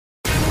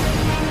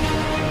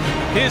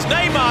Here's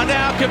Neymar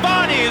now,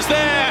 Cavani is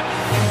there,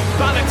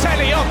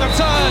 Balotelli on the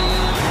turn,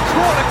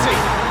 quality,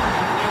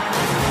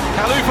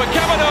 Kalufa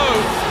Kamano,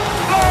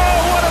 oh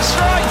what a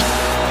strike,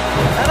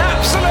 an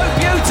absolute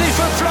beauty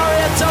from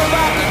Florian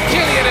Thauvin,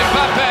 Kylian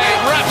Mbappe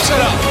wraps it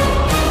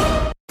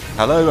up.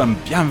 Hello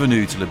and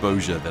bienvenue to Le Beau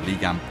Jeu, the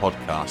Ligue 1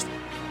 podcast.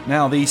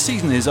 Now the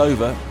season is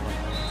over,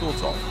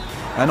 sort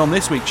of, and on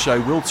this week's show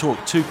we'll talk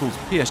Tuchel's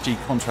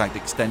PSG contract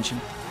extension,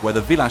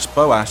 whether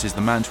Villas-Boas is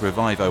the man to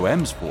revive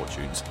OM's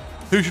fortunes,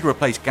 who should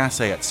replace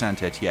Gasset at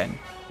Saint-Etienne,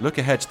 look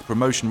ahead to the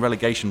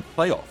promotion-relegation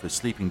playoff as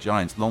Sleeping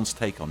Giants Lens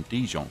take on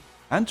Dijon,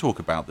 and talk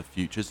about the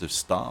futures of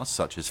stars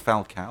such as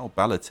Falcao,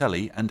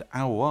 Balotelli and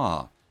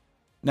Aouar.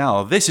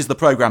 Now, this is the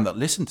programme that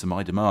listened to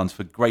my demands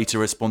for greater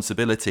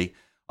responsibility.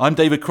 I'm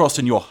David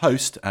Crossan, your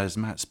host, as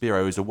Matt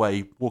Spiro is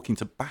away walking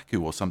to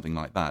Baku or something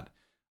like that.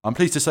 I'm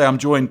pleased to say I'm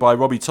joined by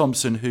Robbie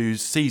Thompson,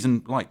 whose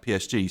season, like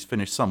PSG's,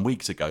 finished some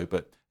weeks ago,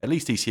 but at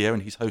least he's here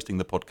and he's hosting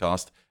the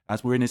podcast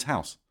as we're in his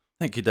house.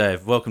 Thank you,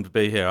 Dave. Welcome to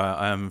be here.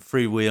 I am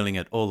freewheeling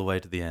it all the way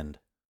to the end.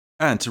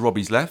 And to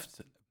Robbie's left,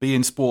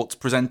 beIN Sports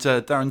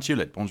presenter Darren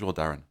Tulip. Bonjour,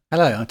 Darren.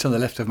 Hello. I'm to the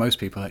left of most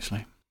people,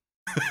 actually.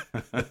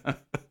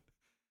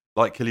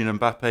 Like Kylian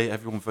Mbappe,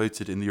 everyone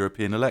voted in the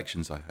European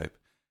elections, I hope.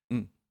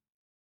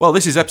 Well,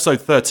 this is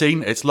episode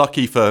 13. It's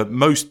lucky for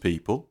most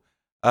people.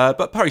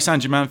 But Paris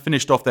Saint-Germain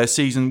finished off their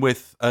season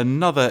with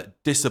another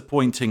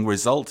disappointing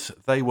result.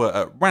 They were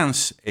at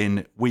Reims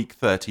in week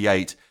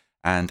 38,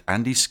 and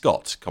Andy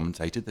Scott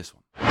commentated this one.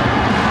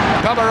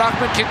 Baba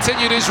Rahman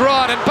continued his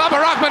run, and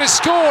Baba Rahman has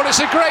scored. It's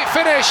a great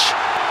finish,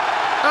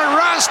 and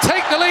Reims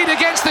take the lead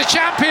against the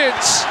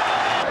champions.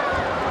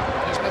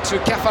 There's Mathieu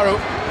Cafaro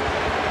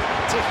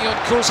taking on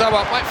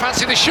Kurzawa. Might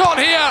fancy the shot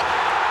here.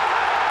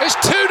 It's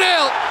 2-0.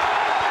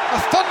 A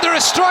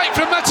thunderous strike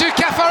from Mathieu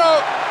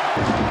Cafaro.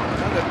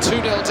 And they're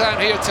 2-0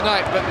 down here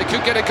tonight, but they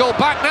could get a goal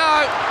back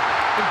now.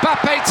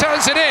 Mbappe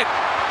turns it in.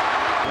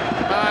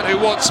 The man who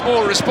wants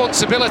more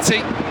responsibility,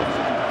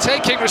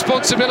 taking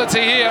responsibility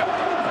here.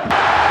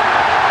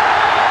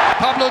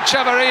 Pablo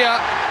Chavarria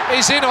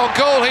is in on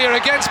goal here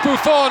against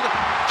Buffon.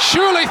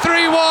 Surely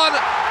 3-1.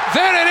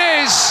 There it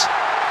is.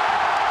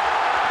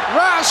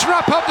 Reims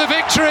wrap up the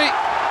victory,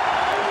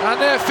 and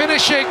they're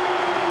finishing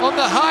on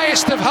the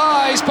highest of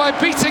highs by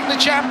beating the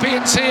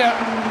champions here.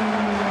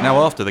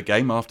 Now, after the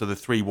game, after the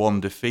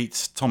 3-1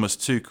 defeats, Thomas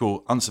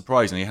Tuchel,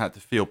 unsurprisingly, had to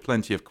field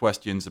plenty of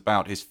questions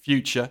about his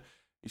future.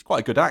 He's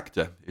quite a good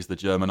actor, is the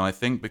German, I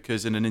think,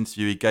 because in an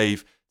interview he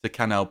gave to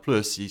Canal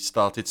Plus, he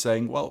started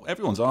saying, well,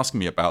 everyone's asking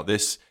me about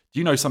this. Do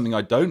you know something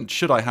I don't?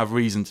 Should I have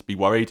reason to be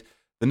worried?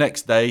 The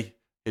next day,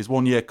 his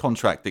one-year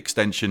contract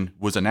extension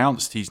was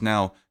announced. He's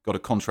now got a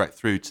contract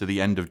through to the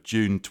end of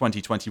June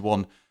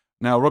 2021.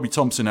 Now, Robbie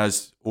Thompson,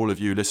 as all of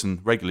you listen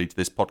regularly to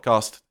this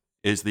podcast,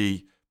 is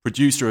the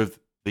producer of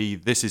the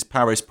This Is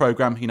Paris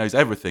programme. He knows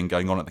everything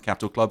going on at the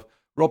Capital Club.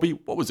 Robbie,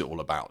 what was it all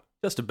about?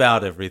 Just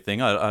about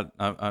everything.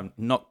 I'm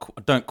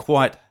don't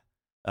quite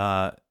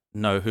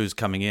know who's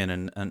coming in,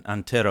 and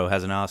Antero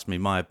hasn't asked me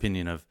my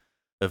opinion of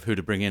who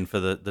to bring in for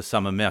the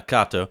summer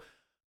mercato.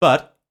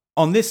 But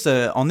on this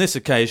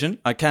occasion,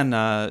 I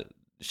can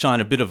shine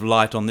a bit of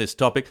light on this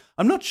topic.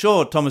 I'm not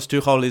sure Thomas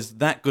Tuchel is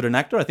that good an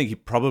actor. I think he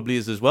probably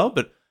is as well,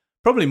 but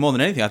probably more than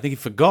anything, I think he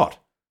forgot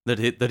that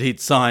he'd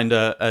signed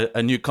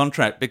a new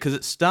contract, because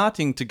it's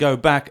starting to go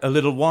back a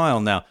little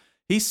while now.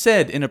 He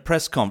said in a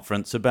press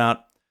conference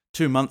about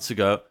 2 months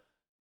ago,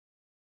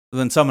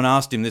 when someone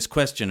asked him this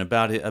question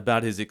about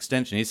his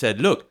extension, he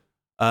said, look,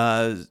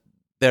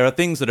 there are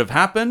things that have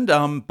happened,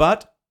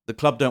 but the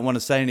club don't want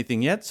to say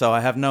anything yet, so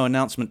I have no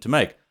announcement to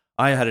make.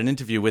 I had an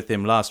interview with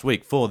him last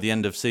week for the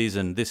end of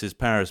season This Is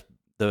Paris,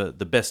 the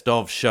best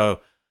of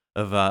show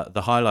of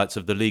the highlights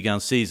of the Ligue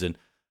 1 season.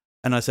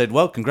 And I said,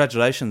 well,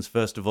 congratulations,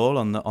 first of all,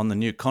 on the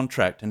new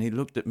contract. And he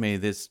looked at me,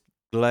 this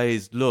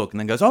glazed look, and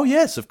then goes, oh,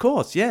 yes, of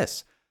course,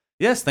 yes.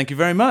 Yes, thank you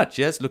very much.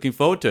 Yes, looking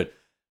forward to it.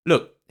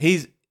 Look,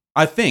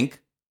 I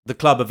think the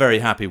club are very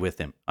happy with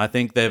him. I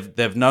think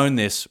they've known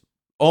this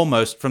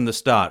almost from the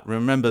start.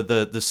 Remember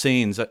the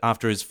scenes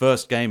after his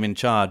first game in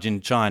charge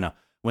in China,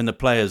 when the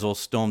players all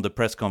stormed the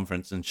press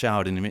conference and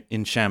showered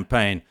in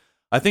champagne.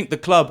 I think the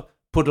club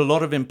put a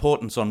lot of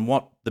importance on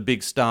what the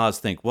big stars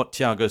think, what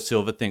Thiago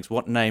Silva thinks,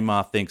 what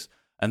Neymar thinks,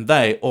 and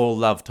they all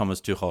love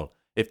Thomas Tuchel.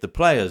 If the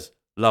players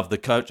love the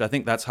coach, I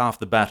think that's half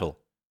the battle.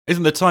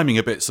 Isn't the timing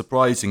a bit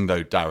surprising,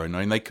 though, Darren? I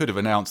mean, they could have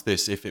announced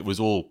this if it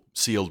was all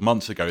sealed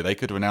months ago. They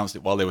could have announced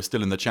it while they were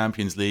still in the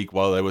Champions League,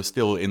 while they were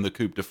still in the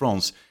Coupe de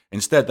France.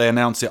 Instead, they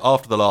announced it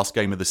after the last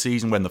game of the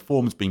season, when the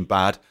form's been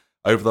bad.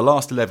 Over the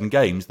last 11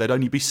 games, they'd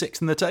only be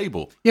sixth in the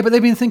table. Yeah, but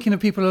they've been thinking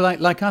of people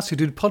like us who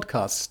do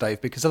podcasts,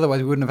 Dave, because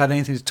otherwise we wouldn't have had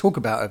anything to talk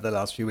about over the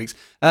last few weeks.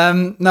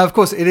 Now, of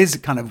course, it is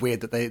kind of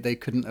weird that they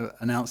couldn't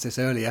announce this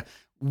earlier.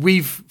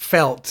 We've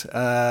felt,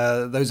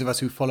 those of us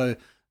who follow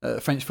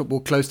French football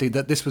closely,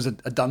 that this was a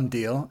done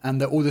deal,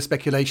 and that all the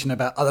speculation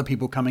about other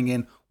people coming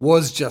in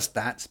was just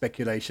that,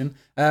 speculation.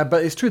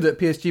 But it's true that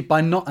PSG,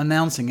 by not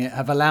announcing it,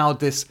 have allowed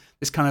this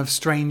kind of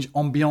strange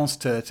ambiance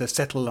to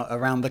settle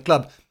around the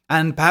club.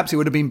 And perhaps it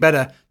would have been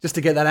better just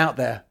to get that out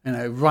there,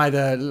 right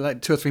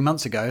like 2 or 3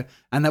 months ago,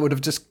 and that would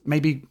have just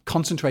maybe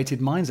concentrated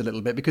minds a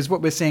little bit. Because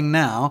what we're seeing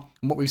now,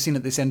 and what we've seen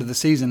at this end of the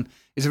season,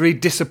 is a really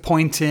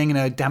disappointing,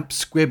 damp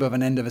squib of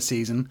an end of a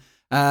season.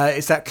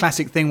 It's that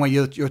classic thing where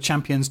you're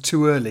champions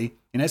too early.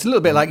 It's a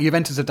little bit like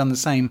Juventus have done the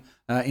same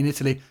in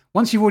Italy.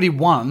 Once you've already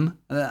won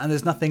and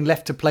there's nothing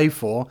left to play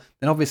for,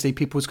 then obviously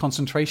people's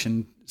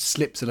concentration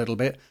slips a little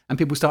bit, and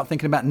people start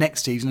thinking about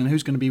next season and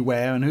who's going to be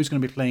where and who's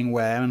going to be playing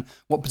where and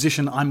what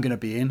position I'm going to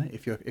be in,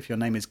 if your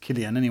name is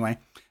Kylian anyway,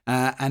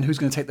 and who's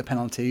going to take the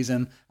penalties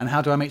and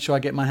how do I make sure I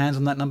get my hands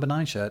on that number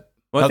 9 shirt.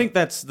 Well, I think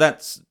that's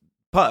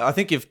part, I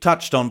think you've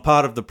touched on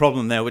part of the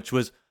problem there, which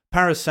was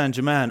Paris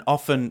Saint-Germain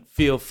often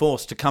feel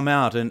forced to come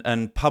out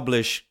and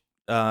publish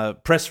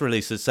press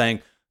releases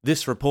saying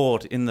this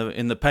report in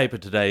the paper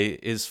today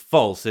is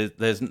false.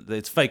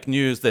 It's fake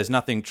news. There's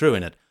nothing true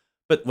in it.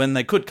 But when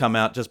they could come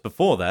out just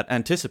before that,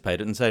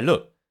 anticipate it and say,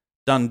 look,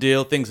 done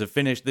deal, things are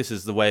finished, this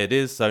is the way it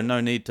is, so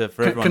no need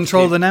for everyone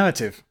control the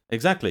narrative.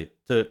 Exactly,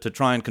 to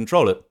try and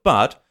control it.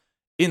 But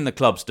in the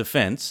club's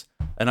defence,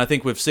 and I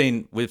think we've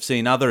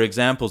seen other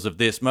examples of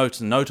this,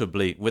 most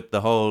notably with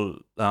the whole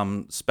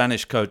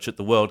Spanish coach at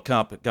the World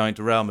Cup going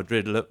to Real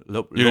Madrid,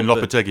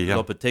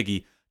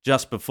 Lopetegui,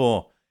 just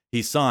before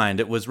he signed.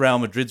 It was Real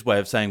Madrid's way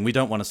of saying, we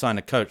don't want to sign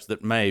a coach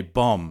that may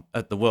bomb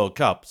at the World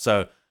Cup,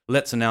 so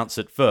let's announce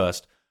it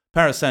first.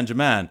 Paris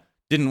Saint-Germain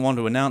didn't want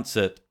to announce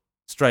it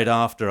straight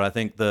after, I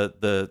think,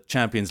 the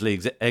Champions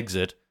League's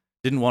exit.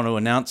 Didn't want to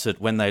announce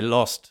it when they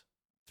lost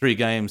 3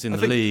 games in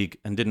the league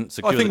and didn't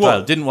secure the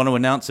title. Didn't want to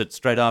announce it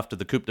straight after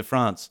the Coupe de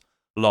France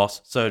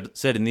loss. So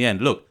said in the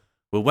end, look,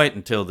 we'll wait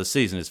until the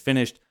season is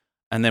finished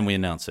and then we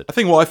announce it. I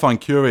think what I find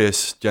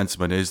curious,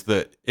 gentlemen, is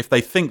that if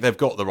they think they've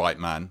got the right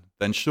man,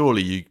 then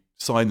surely you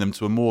sign them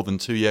to a more than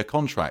 2-year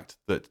contract.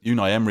 That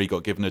Unai Emery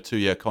got given a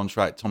 2-year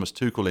contract. Thomas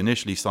Tuchel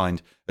initially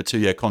signed a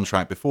 2-year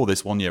contract before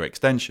this 1-year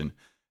extension.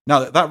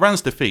 Now, that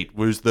Rennes defeat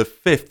was the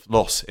 5th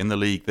loss in the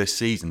league this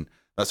season.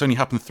 That's only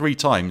happened 3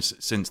 times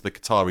since the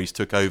Qataris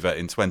took over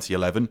in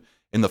 2011.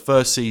 In the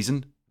first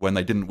season, when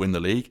they didn't win the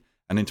league,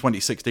 and in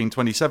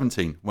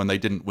 2016-2017, when they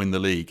didn't win the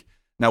league.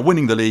 Now,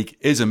 winning the league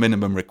is a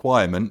minimum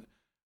requirement,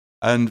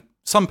 and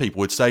some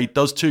people would say,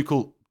 does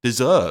Tuchel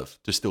deserve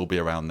to still be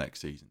around next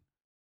season?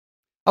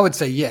 I would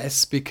say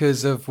yes,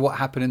 because of what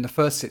happened in the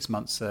first 6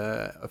 months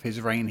of his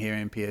reign here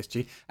in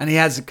PSG, and he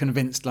has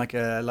convinced, like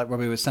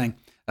Robbie was saying,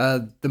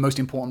 the most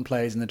important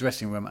players in the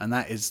dressing room, and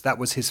that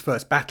was his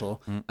first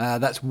battle.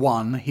 That's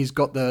won. He's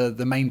got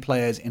the main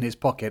players in his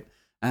pocket,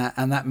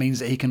 and that means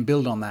that he can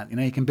build on that.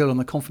 He can build on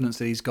the confidence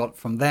that he's got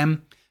from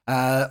them.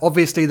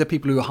 Obviously, the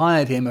people who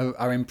hired him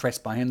are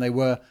impressed by him. They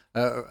were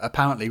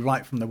apparently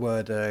right from the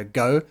word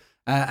go,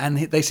 and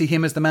they see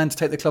him as the man to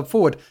take the club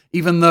forward.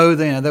 Even though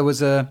there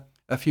was a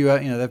few,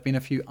 there have been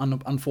a few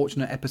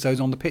unfortunate episodes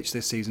on the pitch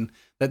this season,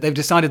 that they've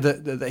decided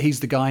that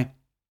he's the guy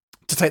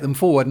to take them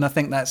forward, and I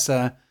think that's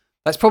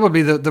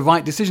probably the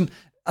right decision.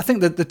 I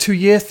think that the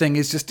 2-year thing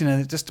is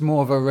just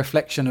more of a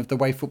reflection of the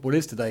way football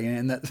is today,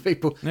 and that the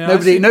people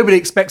nobody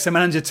expects a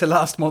manager to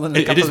last more than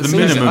a couple of seasons.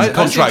 It is the minimum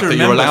contract that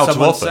you're allowed to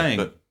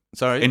offer.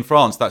 Sorry? In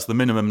France, that's the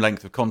minimum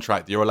length of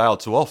contract that you're allowed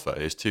to offer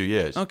is 2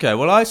 years. Okay,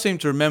 well, I seem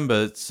to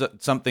remember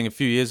something a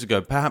few years ago,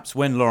 perhaps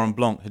when Laurent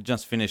Blanc had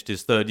just finished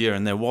his 3rd year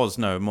and there was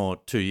no more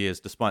 2 years,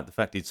 despite the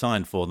fact he'd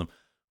signed for them,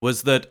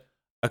 was that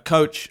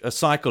a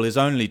cycle is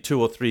only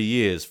 2 or 3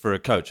 years for a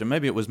coach. And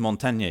maybe it was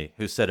Montagnier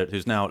who said it,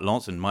 who's now at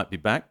Lens and might be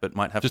back, but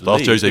might have just to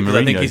leave. Jose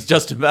Mourinho. I think he's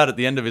just about at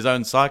the end of his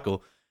own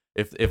cycle,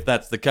 if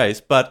that's the case.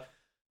 But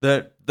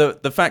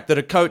the fact that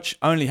a coach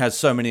only has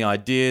so many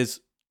ideas,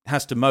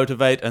 has to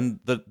motivate, and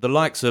the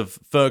likes of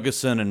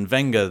Ferguson and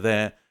Wenger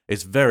there,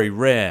 it's very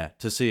rare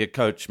to see a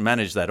coach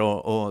manage that,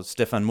 or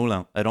Stéphane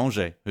Moulin at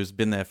Angers, who's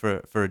been there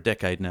for a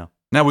decade now.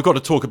 Now, we've got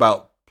to talk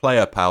about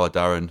player power,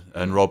 Darren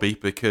and Robbie,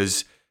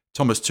 because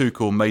Thomas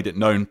Tuchel made it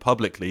known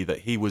publicly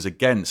that he was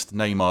against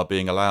Neymar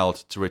being allowed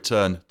to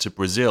return to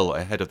Brazil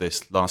ahead of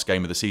this last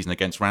game of the season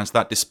against Rennes.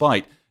 That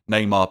despite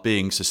Neymar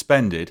being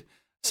suspended,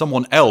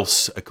 someone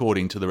else,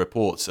 according to the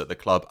reports at the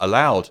club,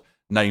 allowed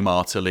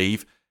Neymar to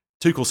leave.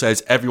 Tuchel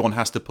says everyone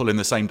has to pull in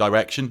the same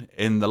direction.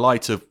 In the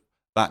light of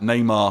that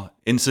Neymar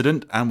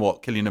incident and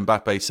what Kylian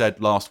Mbappe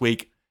said last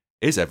week,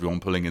 is everyone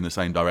pulling in the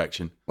same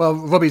direction? Well,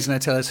 Robbie's going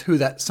to tell us who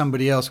that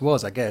somebody else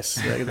was, I guess.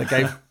 They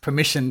gave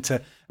permission to... I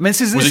mean,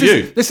 this is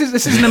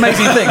an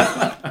amazing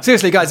thing.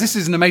 Seriously, guys, this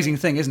is an amazing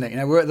thing, isn't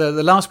it? We're at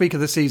the last week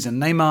of the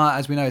season. Neymar,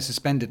 as we know, is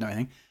suspended and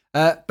everything.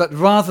 But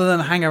rather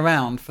than hang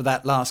around for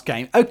that last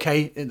game,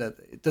 okay,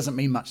 it doesn't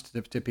mean much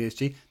to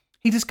PSG.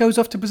 He just goes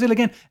off to Brazil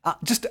again,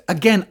 just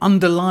again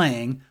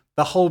underlying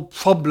the whole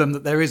problem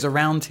that there is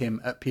around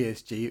him at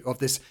PSG of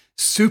this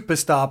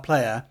superstar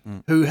player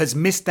who has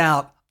missed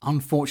out,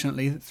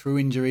 unfortunately, through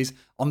injuries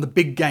on the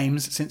big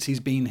games since he's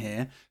been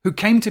here, who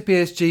came to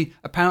PSG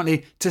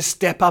apparently to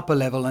step up a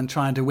level and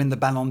trying to win the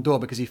Ballon d'Or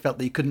because he felt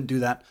that he couldn't do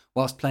that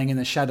whilst playing in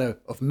the shadow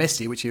of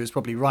Messi, which he was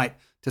probably right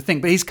to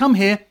think. But he's come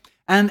here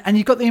and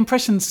you got the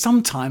impression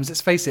sometimes,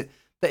 let's face it,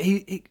 that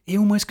he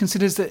almost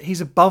considers that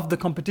he's above the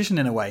competition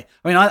in a way.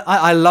 I mean,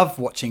 I love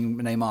watching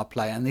Neymar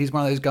play, and he's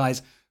one of those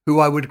guys who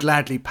I would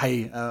gladly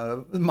pay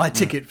my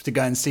ticket to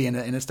go and see in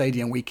a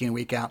stadium week in,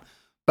 week out.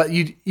 But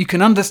you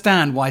can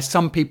understand why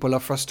some people are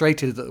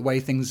frustrated at the way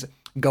things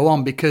go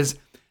on, because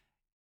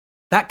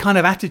that kind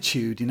of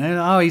attitude,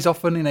 he's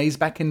often, he's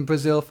back in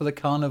Brazil for the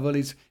carnival,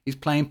 he's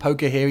playing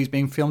poker here, he's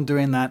being filmed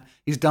doing that,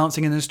 he's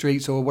dancing in the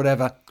streets or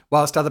whatever,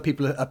 whilst other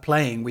people are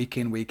playing week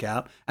in, week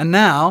out. And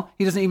now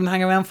he doesn't even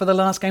hang around for the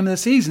last game of the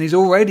season. He's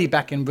already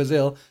back in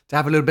Brazil to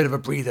have a little bit of a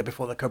breather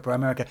before the Copa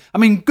America. I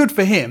mean, good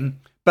for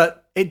him,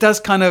 but it does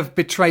kind of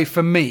betray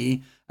for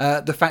me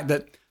the fact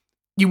that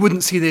you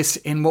wouldn't see this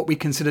in what we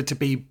consider to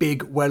be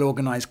big,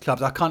 well-organised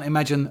clubs. I can't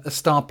imagine a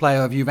star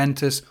player of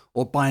Juventus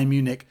or Bayern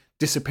Munich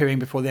disappearing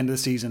before the end of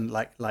the season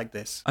like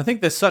this. I think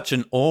there's such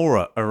an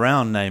aura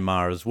around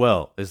Neymar as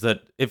well, is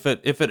that if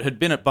it had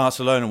been at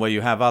Barcelona where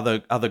you have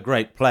other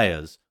great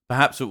players,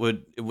 perhaps it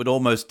would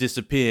almost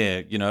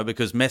disappear,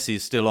 because Messi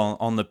is still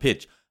on the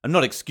pitch. I'm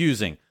not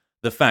excusing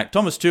the fact.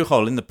 Thomas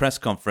Tuchel in the press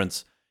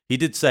conference, he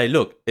did say,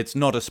 look, it's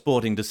not a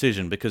sporting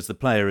decision because the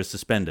player is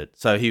suspended.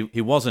 So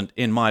he wasn't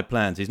in my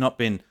plans. He's not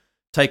been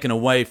taken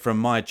away from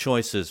my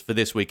choices for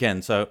this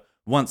weekend. So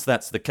once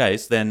that's the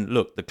case, then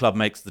look, the club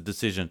makes the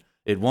decision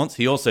it wants.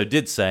 He also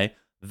did say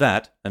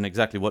that, and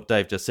exactly what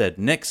Dave just said,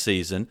 next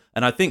season,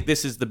 and I think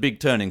this is the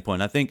big turning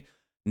point. I think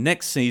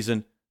next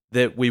season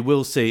that we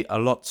will see a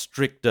lot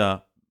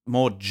stricter,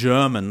 more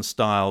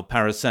German-style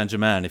Paris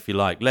Saint-Germain, if you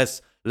like,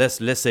 less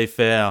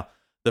laissez-faire,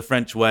 the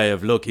French way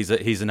of, look,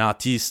 he's an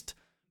artiste.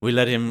 We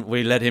let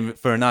him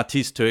for an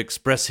artiste to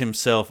express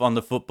himself on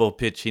the football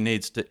pitch. He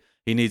needs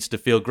to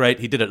feel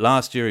great. He did it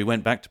last year. He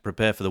went back to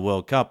prepare for the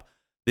World Cup.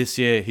 This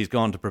year, he's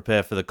gone to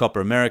prepare for the Copa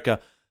America.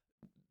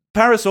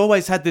 Paris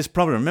always had this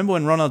problem. Remember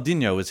when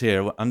Ronaldinho was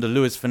here under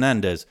Luis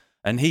Fernandez,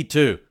 and he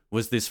too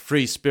was this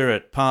free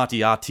spirit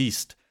party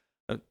artiste,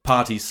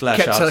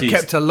 party/artiste.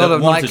 Kept a lot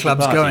of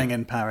nightclubs going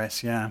in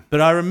Paris, yeah.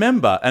 But I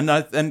remember,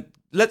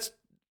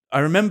 I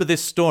remember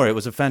this story. It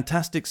was a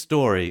fantastic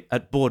story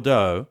at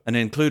Bordeaux, and it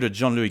included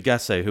Jean-Louis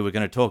Gasset, who we're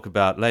going to talk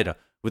about later,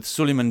 with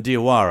Souleymane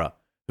Diawara,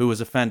 who was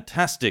a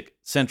fantastic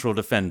central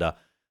defender.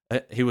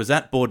 He was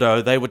at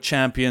Bordeaux. They were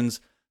champions.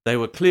 They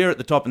were clear at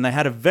the top, and they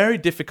had a very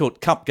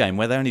difficult cup game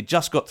where they only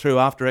just got through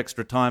after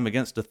extra time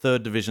against a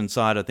third division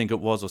side, I think it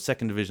was, or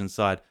second division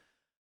side.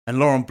 And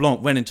Laurent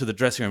Blanc went into the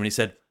dressing room and he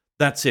said,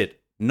 that's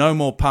it. No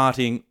more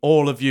partying.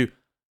 All of you,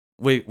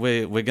 we're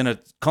going to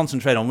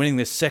concentrate on winning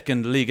this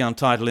second Ligue 1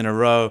 title in a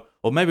row.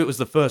 Or maybe it was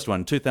the first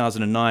one,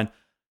 2009.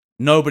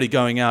 Nobody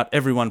going out,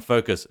 everyone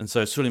focus. And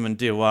so Souleymane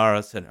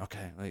Diawara said,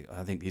 okay,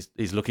 I think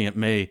he's looking at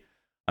me.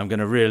 I'm going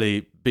to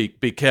really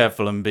be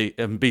careful and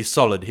be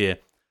solid here.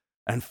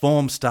 And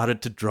form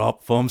started to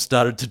drop.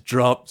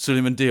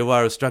 Souleymane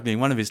Diawara was struggling.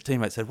 One of his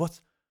teammates said, what's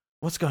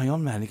going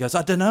on, man? He goes,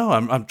 I don't know.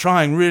 I'm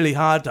trying really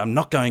hard. I'm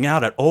not going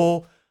out at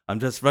all. I'm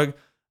just...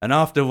 And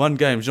after one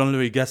game,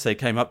 Jean-Louis Gasset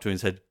came up to him and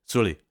said,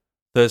 Sully,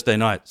 Thursday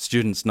night,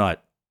 students' night,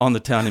 on the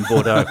town in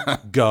Bordeaux,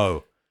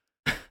 go.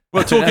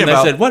 Well, talking and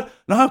about... they said, what?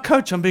 No,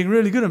 coach, I'm being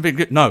really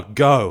good. No,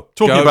 go.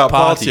 Talking go about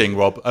party. partying,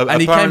 Rob.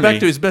 And he came back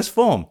to his best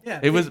form. Yeah,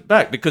 he was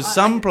back because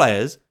some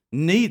players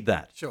need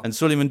that. Sure. And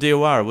Souleymane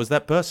Diawara was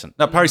that person.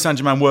 Now, Paris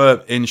Saint-Germain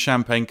were in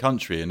Champagne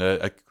country, and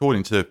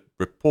according to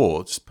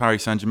reports,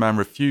 Paris Saint-Germain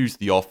refused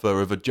the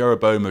offer of a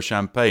Jeroboam of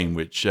champagne,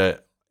 which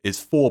is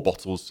 4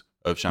 bottles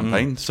of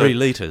champagne. 3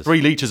 litres.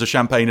 3 litres of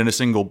champagne in a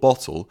single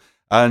bottle.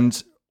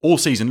 And all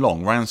season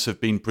long, Reims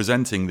have been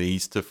presenting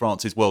these to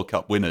France's World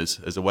Cup winners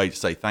as a way to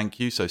say thank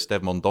you. So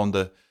Steve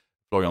Mandanda,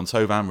 Florian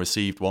Thauvin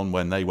received one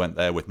when they went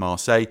there with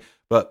Marseille.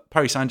 But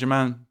Paris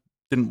Saint-Germain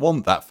didn't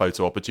want that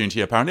photo opportunity,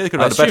 apparently. They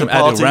could have had a better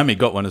party. Adil Rami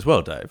got one as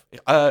well, Dave.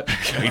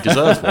 He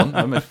deserves one.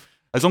 I mean,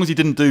 as long as he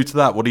didn't do to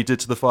that what he did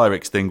to the fire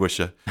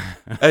extinguisher.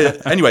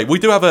 Anyway, we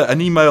do have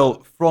an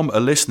email from a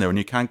listener, and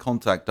you can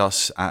contact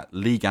us at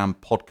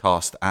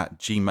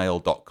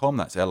ligueandpodcast@gmail.com.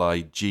 That's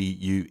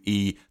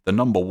LIGUE, the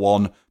number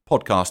 1,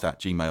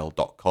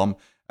 podcast@gmail.com.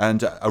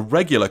 And a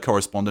regular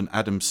correspondent,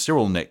 Adam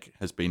Cyrulnik,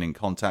 has been in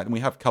contact, and we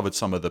have covered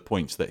some of the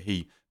points that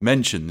he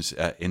mentions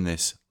in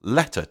this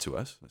letter to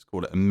us. Let's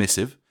call it a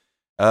missive.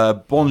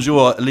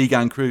 Bonjour, Ligue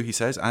 1 crew, he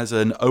says. As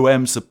an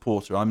OM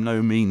supporter, I'm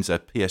no means a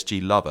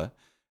PSG lover.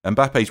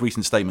 Mbappe's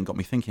recent statement got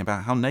me thinking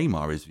about how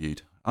Neymar is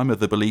viewed. I'm of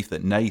the belief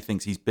that Ney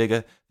thinks he's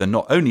bigger than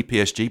not only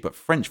PSG, but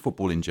French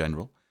football in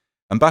general.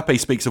 Mbappe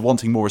speaks of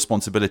wanting more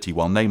responsibility,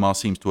 while Neymar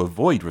seems to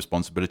avoid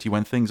responsibility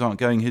when things aren't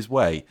going his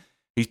way.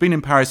 He's been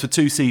in Paris for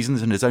 2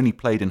 seasons and has only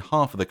played in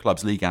half of the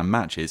club's Ligue 1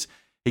 matches.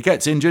 He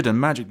gets injured and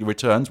magically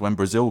returns when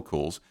Brazil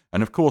calls.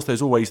 And of course,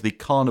 there's always the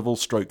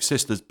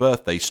carnival/sister's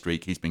birthday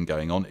streak he's been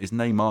going on. Is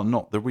Neymar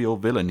not the real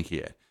villain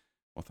here?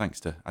 Well,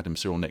 thanks to Adam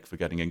Cyrulnik for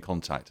getting in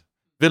contact.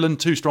 Villain,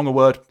 too strong a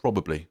word?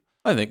 Probably.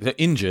 I think that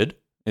injured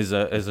is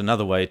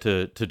another way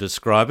to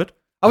describe it.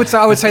 I would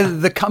say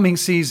that the coming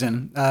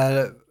season,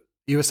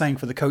 you were saying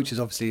for the coaches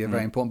obviously are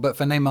very important, but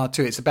for Neymar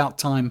too, it's about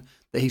time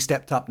that he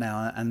stepped up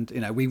now. And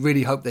we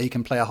really hope that he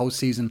can play a whole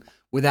season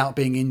without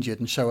being injured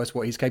and show us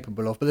what he's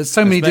capable of. But there's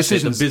so many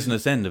decisions. The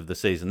business end of the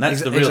season.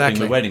 That's the real thing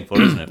we're waiting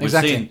for, isn't it? We've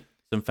seen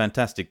some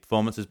fantastic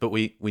performances, but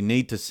we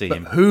need to see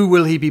him. Who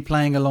will he be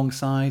playing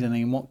alongside, and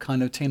in what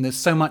kind of team? There's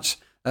so much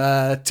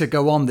to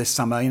go on this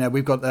summer.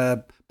 We've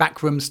got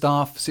backroom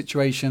staff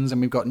situations, and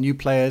we've got new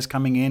players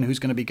coming in. Who's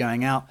going to be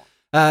going out?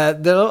 There are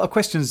a lot of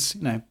questions,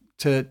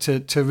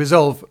 to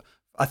resolve.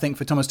 I think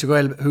for Thomas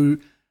Tuchel, who,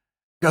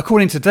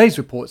 according to today's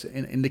reports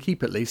in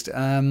L'Équipe at least,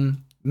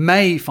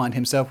 may find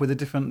himself with a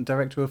different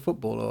director of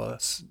football or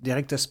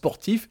director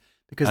sportif,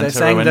 because they're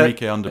saying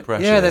Enrique under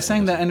pressure. Yeah, they're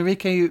saying that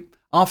Enrique,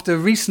 after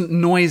recent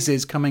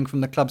noises coming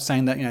from the club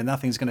saying that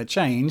nothing's going to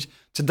change,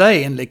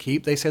 today in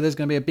L'Équipe they say there's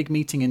going to be a big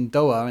meeting in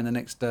Doha in the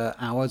next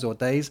hours or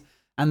days,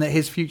 and that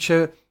his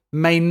future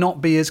may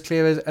not be as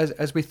clear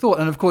as we thought.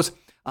 And of course,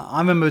 I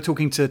remember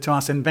talking to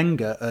Arsene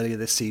Wenger earlier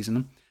this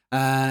season.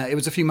 It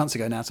was a few months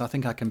ago now, so I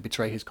think I can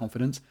betray his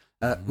confidence.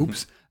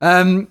 Oops.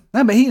 No,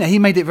 but he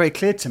made it very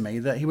clear to me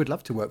that he would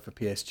love to work for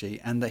PSG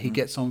and that he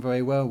gets on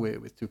very well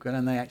with Tuchel,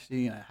 and they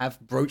actually have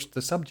broached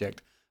the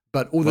subject.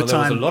 But all the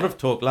time, there was a lot of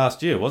talk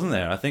last year, wasn't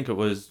there? I think it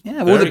was.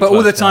 Yeah,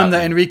 all the time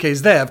that Enrique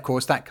is there, of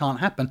course, that can't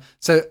happen.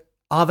 So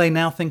are they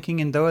now thinking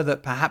in Doha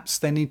that perhaps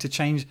they need to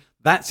change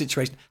that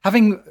situation?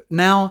 Having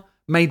now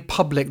made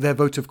public their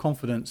vote of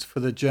confidence for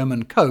the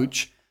German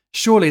coach,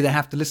 surely they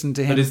have to listen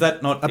to him. But is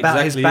that not about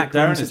exactly his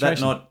background Darren? situation? Is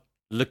that not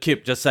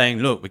L'Équipe just saying,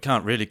 look, we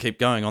can't really keep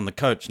going on the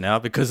coach now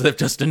because they've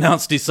just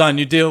announced he signed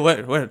a new deal?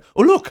 Oh,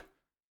 look,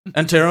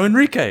 Antero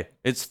Enrique.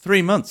 It's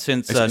 3 months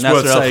since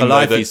Nasser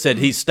Al-Khelaifi said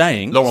he's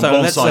staying. Laurent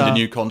Blanc signed a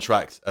new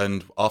contract,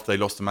 and after they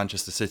lost to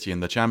Manchester City in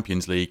the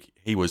Champions League,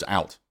 he was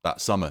out that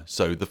summer.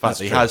 So the fact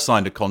that he has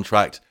signed a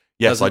contract,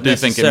 yes, doesn't I do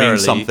think it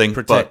means something.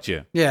 Protect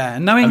you. Yeah,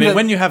 knowing that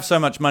when you have so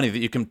much money that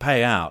you can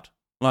pay out,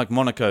 like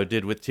Monaco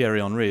did with Thierry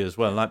Henry as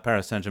well, like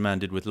Paris Saint-Germain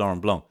did with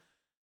Laurent Blanc,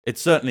 it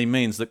certainly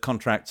means that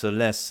contracts are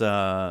less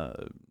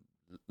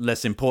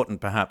important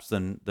perhaps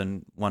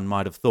than one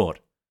might have thought.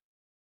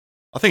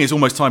 I think it's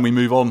almost time we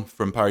move on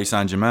from Paris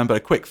Saint-Germain, but a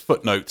quick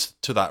footnote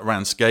to that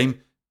Reims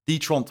game.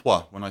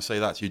 10-33. When I say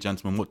that to you,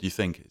 gentlemen, what do you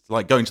think? It's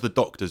like going to the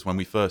doctors when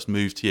we first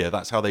moved here.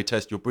 That's how they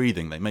test your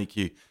breathing. They make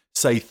you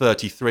say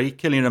 33.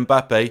 Kylian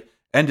Mbappe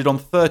ended on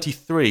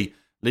 33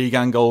 Ligue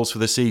 1 goals for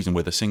the season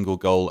with a single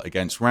goal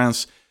against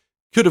Reims.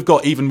 Could have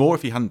got even more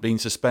if he hadn't been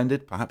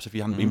suspended, perhaps if he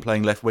hadn't been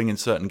playing left wing in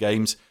certain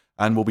games,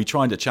 and will be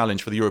trying to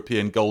challenge for the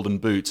European Golden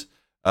Boot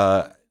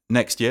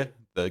next year,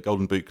 the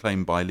Golden Boot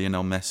claimed by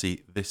Lionel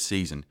Messi this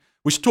season.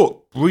 We should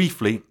talk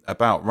briefly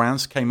about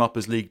Reims, came up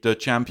as Ligue 2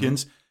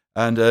 champions,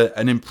 and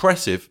an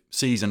impressive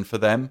season for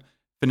them,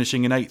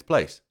 finishing in 8th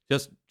place.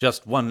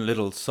 Just one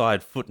little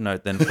side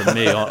footnote then for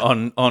me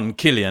on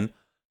Kylian.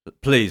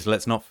 Please,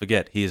 let's not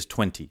forget, he is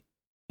 20.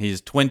 He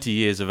is 20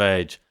 years of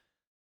age.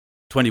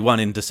 21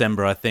 in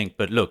December, I think.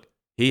 But look,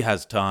 he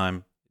has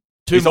time.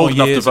 Two more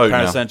years at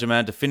Paris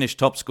Saint-Germain to finish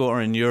top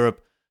scorer in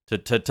Europe, to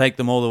take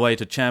them all the way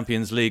to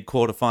Champions League,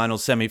 quarterfinal,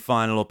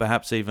 semi-final, or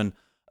perhaps even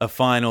a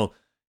final.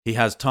 He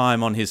has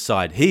time on his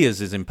side. He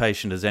is as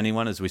impatient as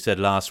anyone, as we said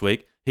last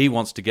week. He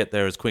wants to get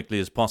there as quickly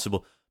as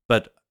possible.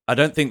 But I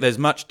don't think there's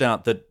much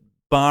doubt that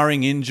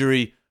barring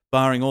injury,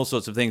 barring all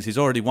sorts of things, he's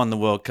already won the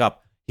World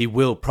Cup. He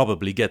will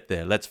probably get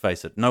there, let's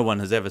face it. No one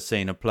has ever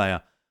seen a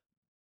player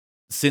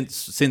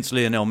since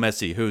Lionel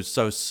Messi who's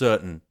so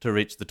certain to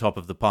reach the top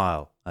of the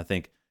pile, I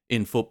think,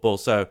 in football.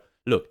 So,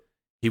 look,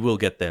 he will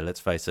get there, let's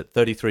face it.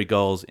 33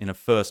 goals in a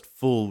first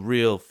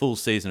full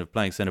season of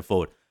playing centre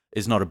forward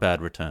is not a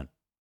bad return.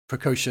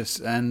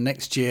 Precocious, and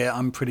next year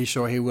I'm pretty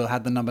sure he will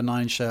have the number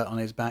 9 shirt on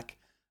his back,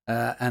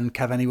 and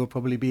Cavani will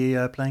probably be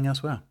playing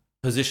elsewhere.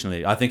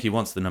 Positionally, I think he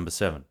wants the number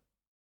 7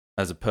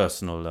 as a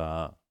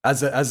personal,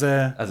 as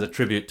a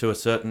tribute to a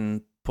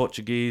certain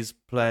Portuguese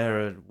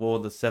player who wore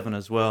the 7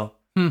 as well,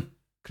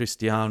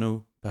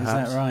 Cristiano.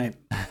 Perhaps. Is that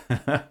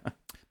right?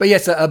 But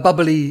yes, a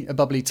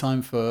bubbly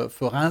time for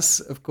Reims,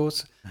 of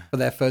course, for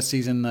their first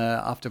season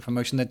after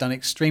promotion. They've done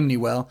extremely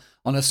well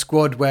on a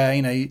squad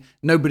where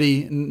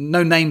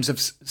no names have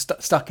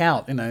stuck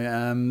out.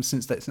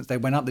 Since they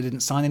went up, they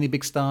didn't sign any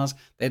big stars.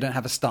 They don't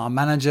have a star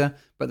manager,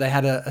 but they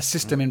had a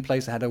system in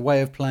place. They had a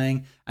way of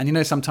playing,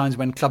 and sometimes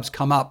when clubs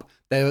come up,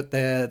 they've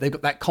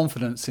got that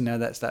confidence.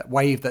 That's that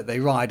wave that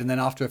they ride, and then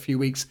after a few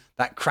weeks,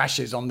 that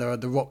crashes on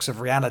the rocks of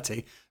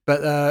reality.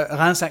 But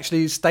Reims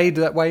actually stayed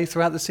that way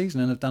throughout the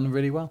season and have done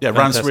really well. Yeah,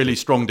 Reims really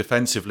strong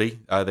defensively.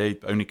 They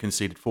only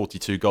conceded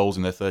 42 goals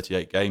in their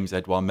 38 games.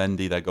 Edouard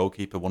Mendy, their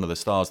goalkeeper, one of the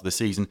stars of the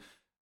season.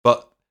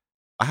 But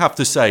I have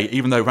to say,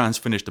 even though Reims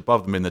finished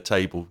above them in the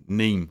table,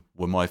 Nîmes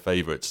were my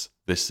favourites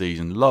this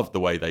season. Loved the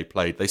way they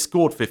played. They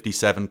scored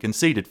 57,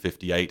 conceded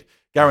 58.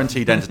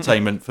 Guaranteed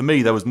entertainment. For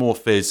me, there was more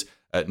fizz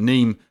at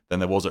Nîmes than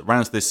there was at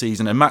Reims this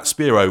season. And Matt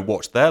Spiro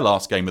watched their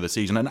last game of the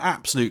season, an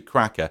absolute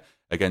cracker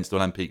against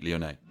Olympique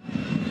Lyonnais.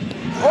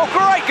 Oh,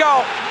 great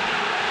goal!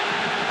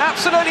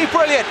 Absolutely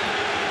brilliant.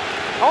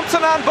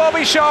 Antonin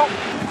Bobichon.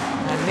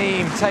 And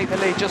Nîmes take the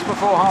lead just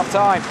before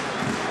half-time.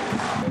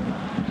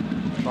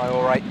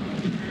 Traoré,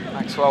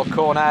 Maxwell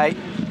Cornet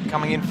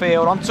coming in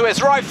field onto his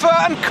right foot,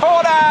 and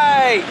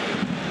Cornet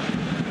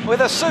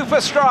with a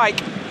super strike.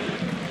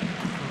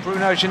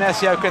 Bruno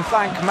Genesio can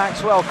thank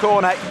Maxwell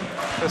Cornet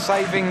for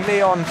saving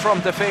Lyon from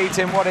defeat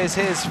in what is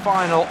his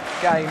final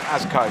game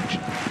as coach.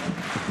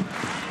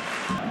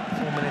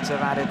 4 minutes of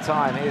added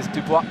time. Here's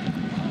Dubois.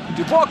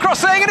 Dubois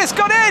crossing, and it's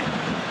gone in!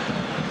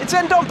 It's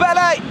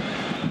Ndombele!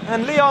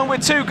 And Lyon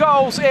with 2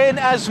 goals in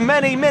as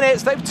many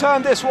minutes. They've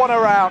turned this one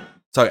around.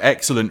 So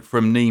excellent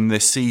from Nîmes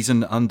this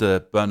season under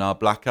Bernard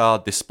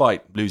Blacard,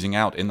 despite losing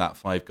out in that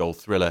 5-goal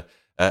thriller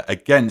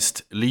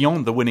against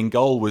Lyon. The winning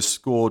goal was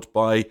scored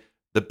by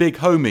the big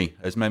homie,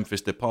 as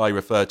Memphis Depay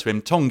referred to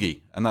him,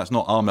 Tanguy. And that's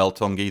not Armel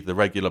Tanguy, the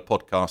regular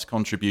podcast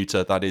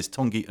contributor. That is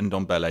Tanguy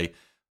Ndombele,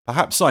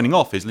 perhaps signing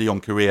off his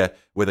Lyon career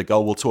with a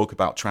goal. We'll talk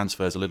about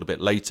transfers a little bit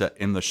later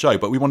in the show.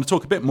 But we want to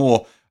talk a bit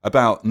more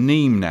about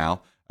Nîmes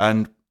now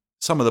and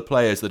some of the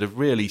players that have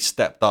really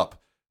stepped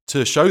up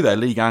to show their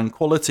Ligue 1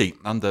 quality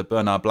under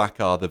Bernard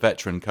Blacard, the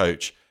veteran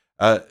coach.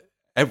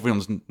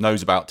 Everyone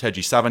knows about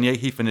Teddy Savanier.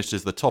 He finished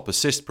as the top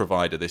assist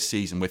provider this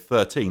season with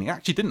 13. He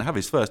actually didn't have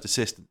his first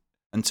assist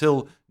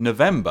until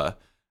November.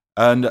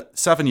 And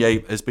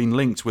Savanier has been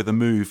linked with a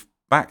move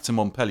back to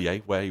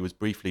Montpellier, where he was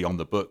briefly on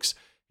the books.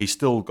 He's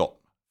still got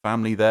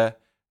family there.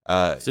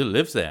 Still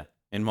lives there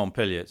in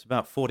Montpellier. It's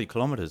about 40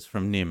 kilometres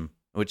from Nîmes,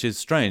 which is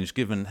strange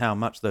given how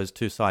much those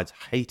two sides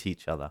hate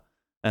each other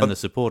and the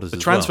supporters as well.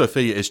 The transfer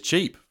fee is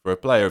cheap for a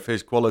player of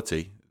his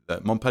quality.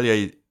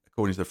 Montpellier,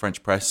 according to the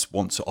French press,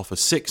 wants to offer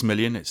 6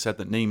 million. It's said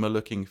that Nîmes are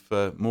looking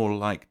for more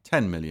like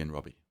 10 million,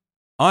 Robbie.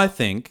 I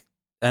think,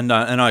 and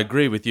I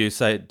agree with you,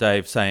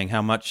 Dave, saying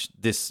how much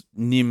this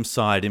Nîmes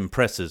side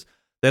impresses.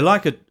 They're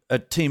like a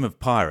team of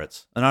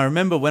pirates. And I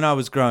remember when I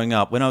was growing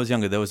up, when I was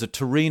younger, there was a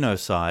Torino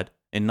side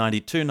in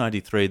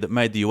 92-93 that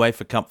made the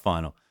UEFA Cup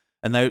final.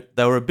 And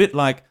they were a bit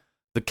like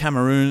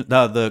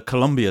the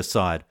Colombia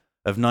side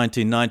of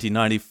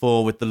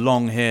 1990-94 with the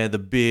long hair, the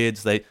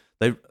beards. They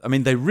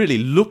really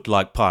looked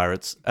like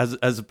pirates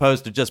as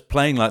opposed to just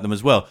playing like them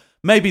as well.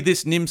 Maybe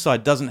this Nîmes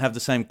side doesn't have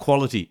the same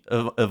quality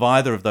of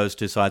either of those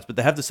two sides, but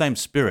they have the same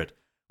spirit,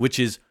 which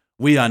is,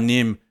 we are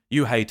Nîmes,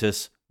 you hate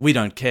us, we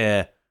don't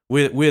care,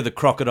 we're the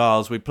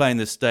crocodiles, we play in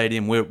this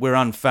stadium, we're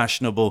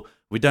unfashionable,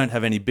 we don't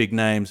have any big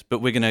names, but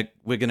we're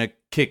gonna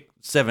kick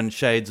 7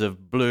 shades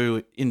of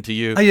blue into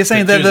you. Are you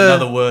saying they're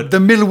the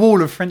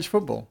Millwall of French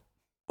football?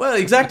 Well,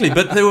 exactly,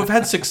 but who have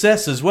had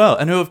success as well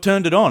and who have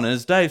turned it on. And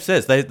as Dave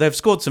says, they've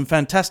scored some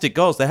fantastic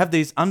goals. They have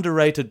these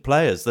underrated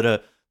players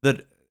that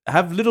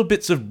have little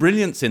bits of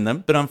brilliance in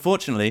them, but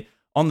unfortunately,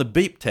 on the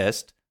beep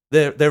test,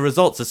 their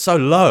results are so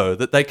low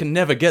that they can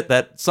never get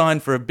that sign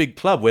for a big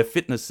club where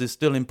fitness is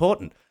still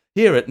important.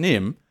 Here at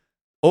Nîmes,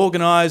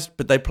 organised,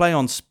 but they play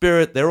on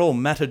spirit. They're all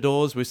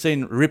matadors. We've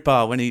seen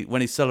Ripard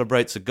when he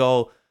celebrates a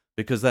goal,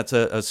 because that's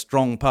a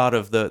strong part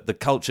of the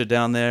culture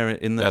down there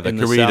in the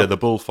corrida, south. the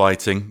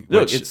bullfighting.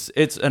 Look, you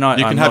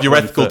can have your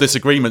ethical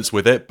disagreements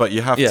with it, but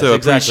you have to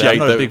appreciate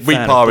that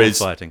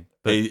Ripard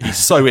he's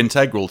so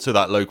integral to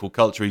that local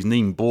culture. He's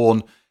Nîmes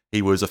born.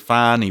 He was a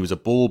fan. He was a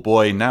ball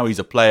boy. Now he's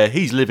a player.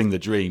 He's living the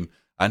dream,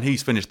 and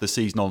he's finished the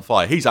season on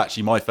fire. He's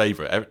actually my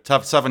favourite.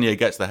 Savanier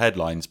gets the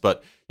headlines,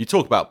 but you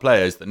talk about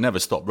players that never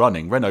stop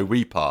running. Renaud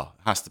Ripard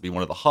has to be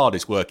one of the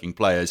hardest working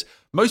players.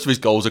 Most of his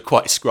goals are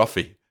quite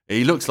scruffy.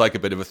 He looks like a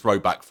bit of a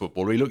throwback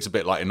footballer. He looks a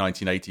bit like a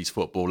 1980s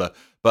footballer.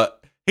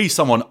 But he's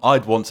someone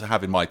I'd want to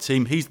have in my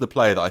team. He's the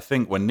player that I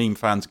think when Nîmes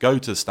fans go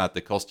to Stade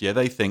de Costières,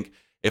 they think,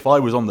 if I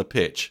was on the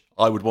pitch,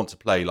 I would want to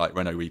play like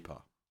Renaud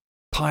Ripard.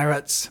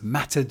 Pirates,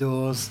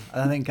 matadors. I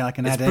don't think I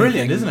can add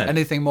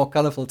anything more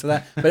colourful to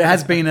that. But it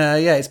has been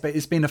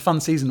it's been a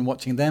fun season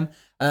watching them.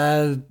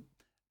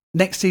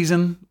 Next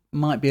season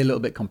might be a little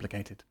bit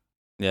complicated.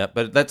 Yeah,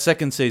 but that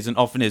second season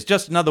often is.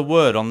 Just another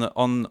word on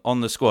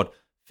the squad.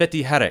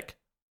 Fethi Harek,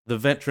 the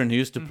veteran who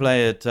used to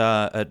play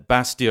at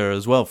Bastia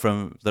as well,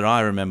 from that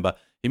I remember.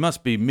 He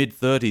must be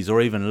mid-30s or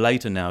even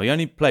later now. He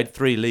only played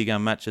 3 Ligue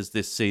 1 matches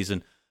this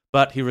season,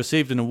 but he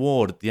received an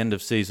award at the end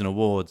of season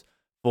awards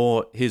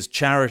for his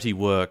charity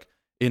work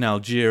in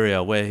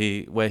Algeria, where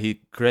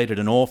he created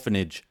an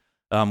orphanage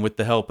with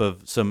the help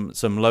of some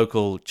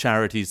local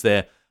charities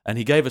there. And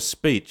he gave a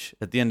speech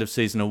at the end of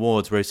season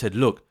awards where he said,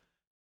 look,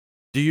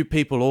 do you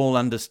people all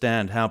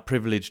understand how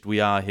privileged we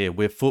are here?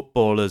 We're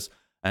footballers,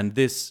 and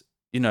this,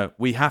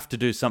 we have to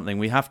do something.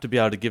 We have to be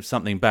able to give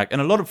something back.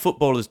 And a lot of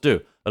footballers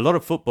do. A lot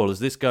of footballers,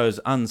 this goes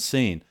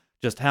unseen,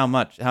 just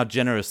how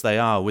generous they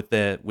are with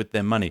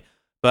their money.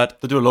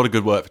 But they do a lot of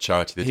good work for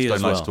charity. They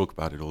just don't like to talk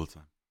about it all the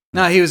time.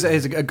 No, he's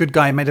a good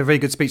guy. He made a very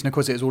good speech, and of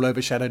course, it was all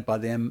overshadowed by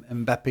the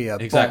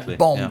Mbappé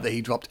bomb that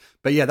he dropped.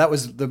 But yeah, that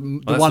was the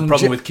one. The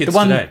problem with kids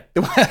today.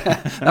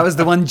 That was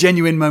the one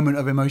genuine moment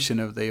of emotion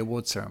of the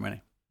award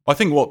ceremony. I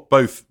think what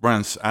both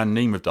Reims and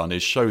Nîmes have done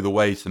is show the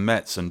way to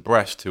Metz and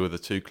Brest, who are the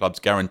 2 clubs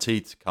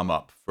guaranteed to come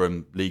up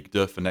from Ligue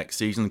 2 for next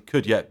season.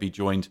 Could yet be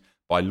joined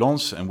by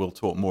Lens, and we'll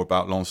talk more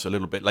about Lens a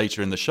little bit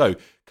later in the show.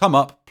 Come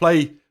up,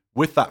 play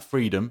with that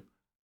freedom,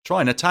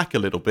 try and attack a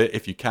little bit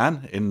if you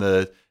can in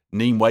the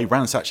Nîmes way.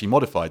 Reims actually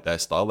modified their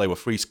style. They were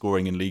free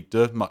scoring in Ligue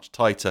 2, much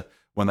tighter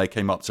when they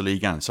came up to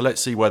Ligue 1. So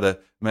let's see whether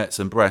Metz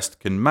and Brest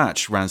can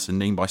match Reims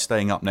and Nîmes by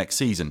staying up next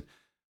season.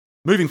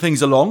 Moving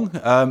things along,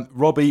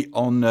 Robbie,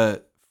 on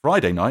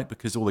Friday night,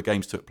 because all the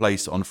games took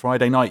place on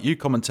Friday night, you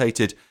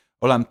commentated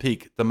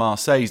Olympique de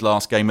Marseille's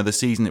last game of the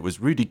season. It was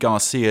Rudy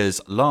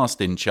Garcia's last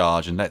in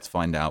charge, and let's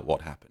find out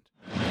what happened.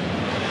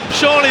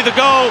 Surely the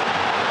goal,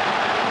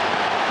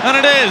 and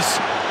it is.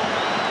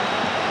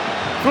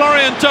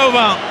 Florian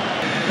Thauvin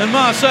and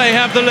Marseille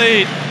have the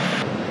lead.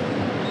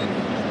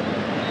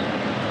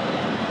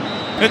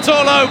 It's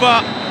all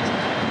over.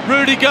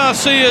 Rudy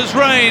Garcia's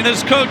reign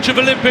as coach of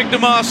Olympique de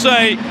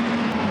Marseille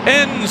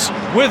ends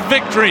with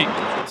victory.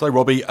 So,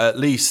 Robbie, at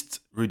least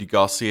Rudy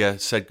Garcia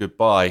said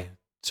goodbye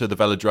to the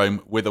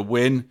Velodrome with a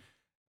win.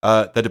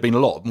 There'd have been a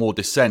lot more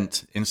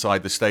dissent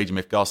inside the stadium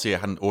if Garcia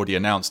hadn't already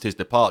announced his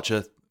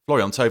departure.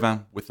 Florian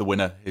Thauvin with the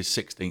winner, his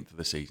 16th of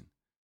the season.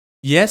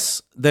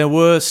 Yes, there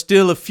were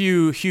still a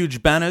few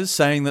huge banners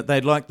saying that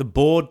they'd like the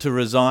board to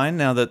resign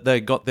now that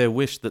they got their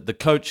wish that the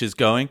coach is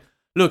going.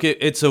 Look,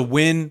 it's a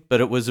win,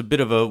 but it was a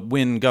bit of a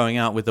win going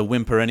out with a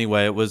whimper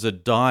anyway. It was a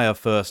dire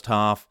first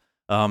half.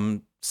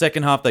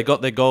 Second half, they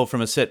got their goal from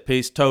a set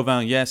piece.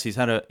 Thauvin, yes, he's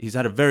had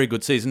a very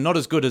good season. Not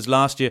as good as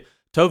last year.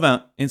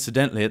 Thauvin,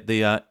 incidentally, at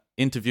the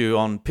interview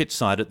on pitch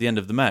side at the end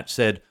of the match,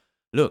 said,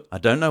 "Look, I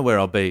don't know where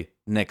I'll be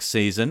next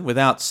season,"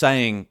 without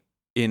saying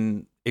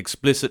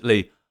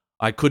explicitly,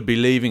 "I could be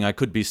leaving, I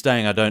could be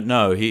staying, I don't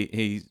know."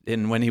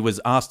 And when he was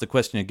asked the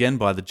question again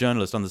by the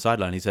journalist on the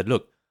sideline, he said,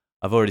 "Look,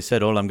 I've already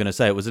said all I'm going to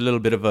say." It was a little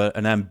bit of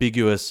an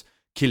ambiguous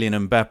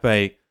Kylian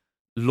Mbappe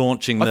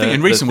launching I think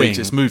in recent weeks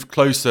thing. it's moved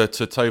closer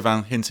to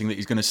Thauvin hinting that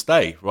he's going to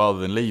stay rather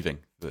than leaving.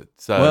 But,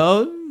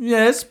 well,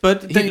 yes,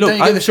 but Don't you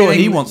get I'm the sure he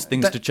feeling- wants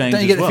things to change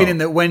Don't you get as the well. feeling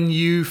that when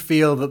you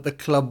feel that the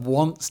club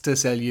wants to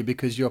sell you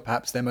because you're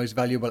perhaps their most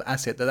valuable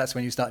asset, that's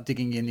when you start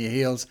digging in your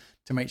heels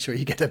to make sure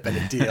you get a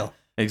better deal?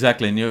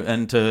 Exactly,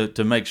 and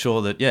to make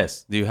sure that,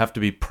 yes, you have to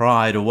be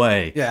pried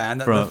away Yeah,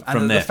 and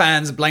from the there.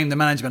 fans blame the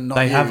management, not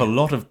They you. have a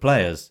lot of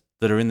players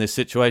that are in this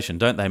situation,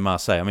 don't they,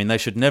 Marseille? I mean, they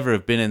should never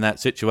have been in that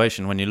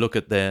situation when you look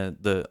at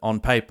on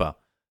paper,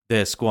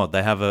 their squad.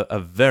 They have a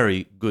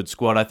very good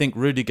squad. I think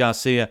Rudy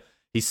Garcia,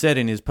 he said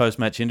in his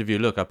post-match interview,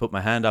 "Look, I put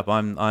my hand up.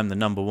 I'm the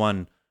number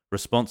one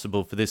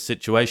responsible for this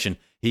situation."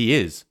 He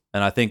is.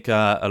 And I think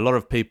a lot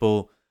of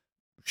people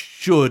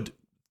should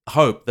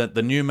hope that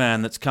the new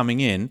man that's coming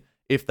in,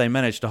 if they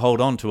manage to hold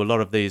on to a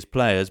lot of these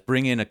players,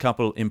 bring in a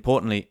couple,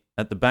 importantly,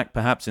 at the back,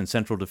 perhaps in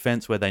central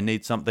defence where they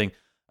need something,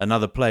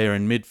 another player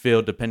in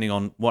midfield, depending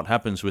on what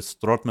happens with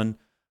Strootman,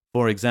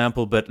 for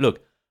example. But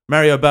look,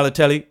 Mario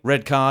Balotelli,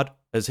 red card,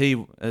 as he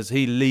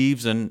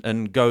leaves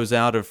and goes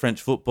out of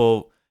French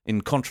football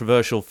in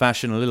controversial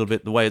fashion, a little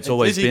bit the way it's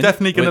always been. Is he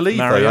definitely going to leave,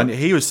 Mario. though? And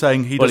he was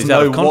saying he doesn't he's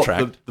out know of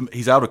contract.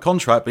 he's out of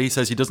contract, but he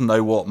says he doesn't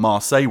know what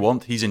Marseille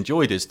want. He's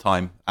enjoyed his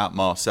time at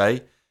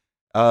Marseille.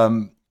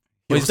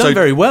 He's done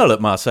very well at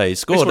Marseille. He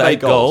scored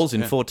 8 goals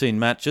in yeah. 14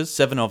 matches,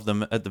 7 of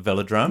them at the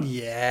Velodrome.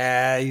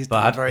 Yeah, he's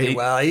But done very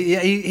well.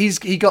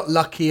 He got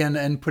lucky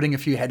and putting a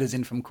few headers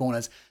in from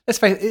corners. Let's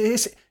face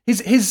it,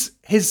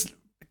 his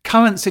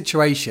current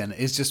situation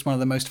is just one of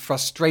the most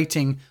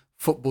frustrating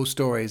football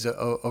stories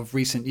of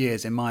recent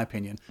years, in my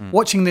opinion.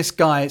 Watching this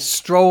guy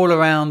stroll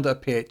around a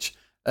pitch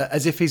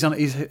as if he's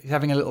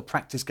having a little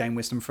practice game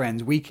with some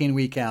friends, week in,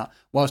 week out,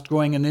 whilst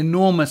drawing an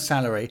enormous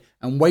salary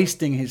and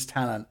wasting his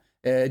talent.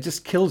 It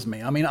just kills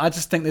me. I mean, I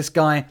just think this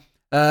guy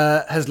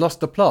has lost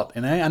the plot,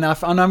 and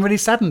I'm really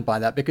saddened by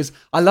that because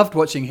I loved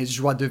watching his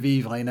joie de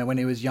vivre, when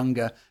he was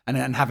younger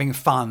and having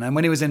fun. And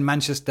when he was in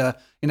Manchester,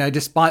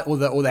 despite all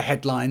the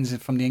headlines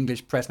from the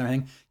English press and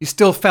everything, you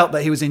still felt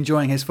that he was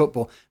enjoying his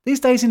football.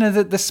 These days,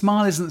 the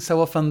smile isn't so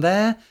often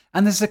there,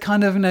 and there's a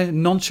kind of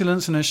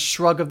nonchalance and a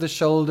shrug of the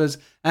shoulders,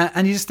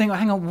 and you just think,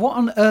 hang on, what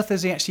on earth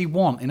does he actually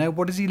want?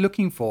 What is he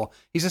looking for?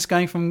 He's just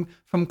going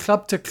from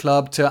club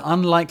to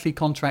unlikely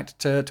contract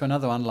to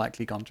another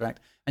unlikely contract,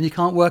 and you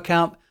can't work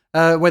out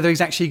whether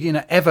he's actually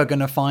ever going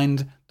to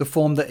find the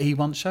form that he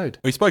once showed.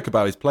 He spoke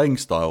about his playing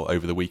style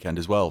over the weekend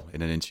as well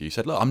in an interview. He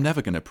said, "Look, I'm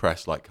never going to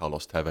press like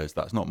Carlos Tevez.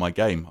 That's not my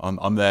game.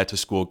 I'm there to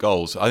score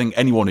goals." I think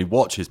anyone who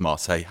watches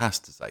Marseille has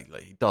to say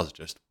that he does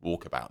just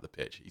walk about the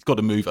pitch. He's got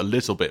to move a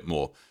little bit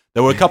more.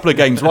 There were a couple of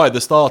games right at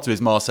the start of his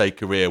Marseille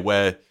career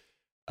where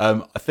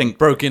I think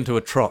Broke into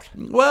a trot.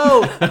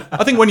 Well,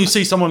 I think when you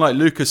see someone like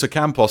Lucas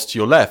Ocampos to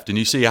your left and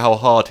you see how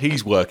hard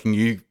he's working,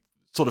 you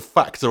sort of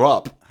factor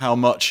up how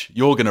much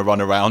you're going to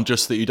run around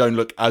just so that you don't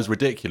look as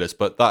ridiculous.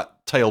 But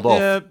that tailed off.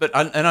 Yeah, but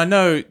I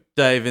know,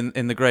 Dave,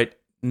 in the great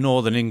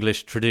Northern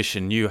English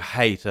tradition, you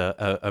hate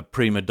a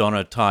prima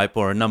donna type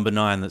or a number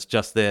 9 that's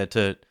just there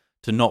to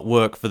not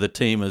work for the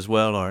team as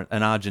well, or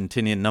an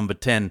Argentinian number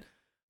 10,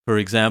 for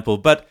example.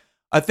 But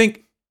I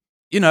think,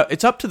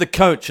 it's up to the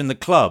coach and the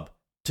club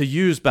to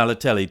use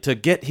Balotelli, to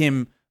get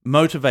him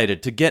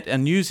motivated, to get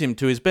and use him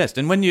to his best.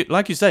 And when you,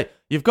 like you say,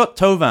 you've got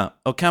Thauvin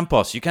or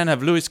Campos, you can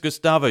have Luis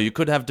Gustavo, you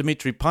could have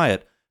Dimitri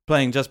Payet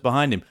playing just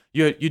behind him.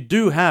 You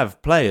do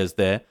have players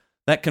there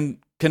that can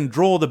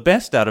draw the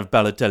best out of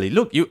Balotelli.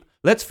 Look,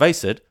 let's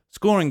face it,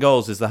 scoring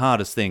goals is the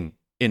hardest thing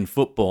in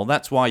football.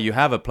 That's why you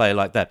have a player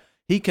like that.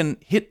 He can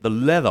hit the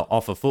leather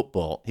off a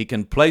football. He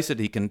can place it.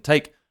 He can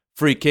take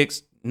free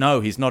kicks.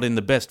 no, he's not in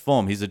the best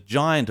form. He's a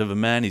giant of a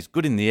man. He's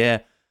good in the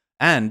air,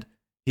 and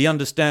he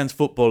understands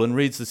football and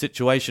reads the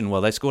situation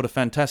well. They scored a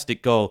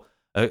fantastic goal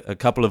a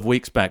couple of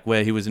weeks back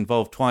where he was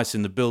involved twice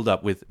in the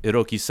build-up with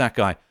Hiroki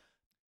Sakai.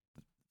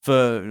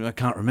 I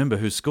can't remember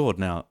who scored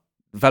now.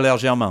 Valère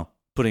Germain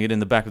putting it in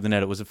the back of the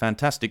net. It was a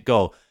fantastic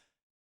goal.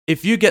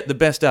 If you get the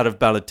best out of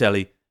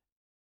Balotelli,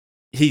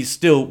 he's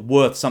still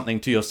worth something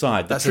to your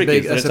side. The trick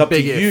is that it's up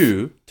to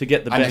you to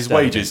get the best out of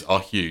him. And his wages are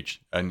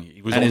huge. And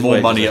he was on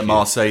more money at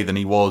Marseille than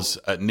he was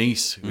at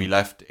Nice, who he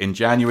left in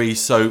January.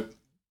 So,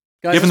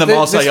 guys, given that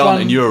Marseille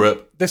aren't in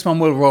Europe... This one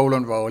will roll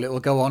and roll. It will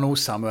go on all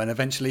summer, and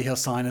eventually he'll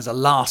sign as a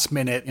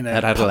last-minute,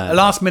 at Atalanta. A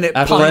last-minute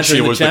Atalanta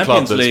in the was the club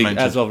Champions that's League mentioned.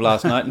 as of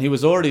last night, and he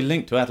was already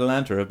linked to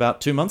Atalanta about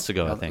 2 months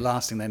ago, I think. The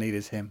last thing they need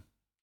is him.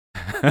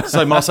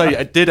 So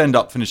Marseille did end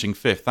up finishing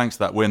 5th. Thanks to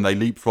that win, they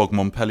leapfrogged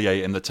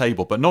Montpellier in the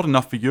table, but not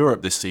enough for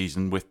Europe this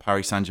season, with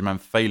Paris Saint-Germain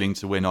failing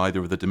to win either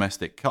of the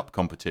domestic cup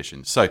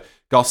competitions. So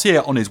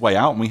Garcia on his way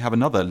out, and we have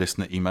another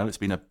listener email. It's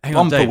been a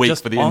bumper week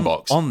for the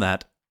inbox. On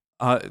that,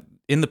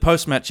 in the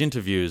post-match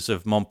interviews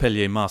of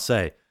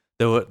Montpellier-Marseille,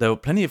 there were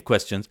plenty of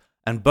questions,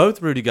 and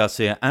both Rudy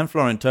Garcia and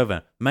Florent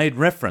Thauvin made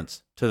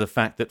reference to the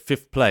fact that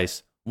 5th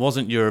place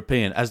wasn't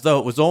European, as though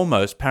it was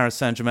almost Paris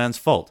Saint-Germain's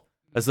fault,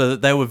 as though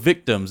they were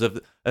victims of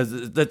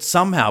that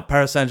somehow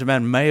Paris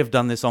Saint-Germain may have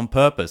done this on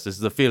purpose. This is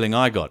the feeling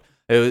I got.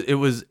 It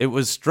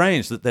was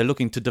strange that they're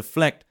looking to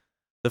deflect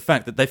the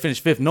fact that they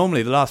finished 5th.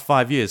 Normally, the last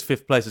 5 years,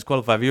 5th place has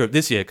qualified for Europe.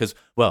 This year, because,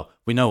 well,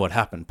 we know what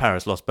happened.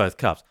 Paris lost both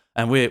cups,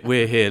 and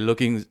we're here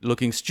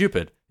looking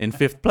stupid in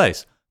 5th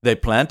place. They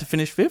planned to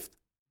finish 5th,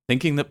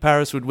 thinking that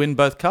Paris would win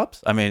both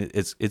cups. I mean,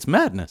 it's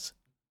madness.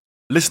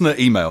 Listener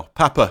email,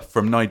 Papa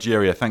from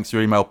Nigeria. Thanks for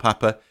your email,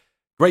 Papa.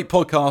 Great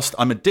podcast.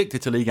 I'm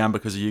addicted to Ligue 1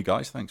 because of you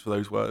guys. Thanks for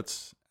those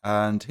words.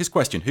 And his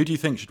question, who do you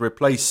think should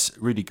replace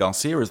Rudy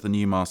Garcia as the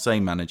new Marseille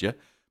manager?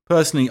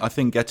 Personally, I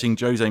think getting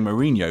Jose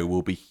Mourinho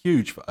will be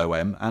huge for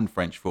OM and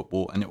French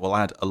football, and it will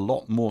add a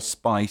lot more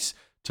spice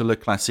to Le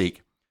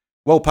Classique.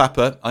 Well,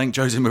 Papa, I think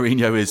Jose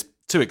Mourinho is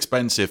too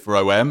expensive for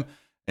OM.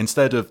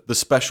 Instead of the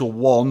special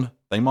 1,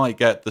 they might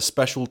get the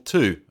special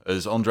 2,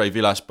 as Andre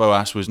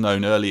Villas-Boas was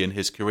known early in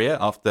his career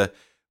after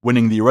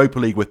winning the Europa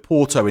League with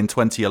Porto in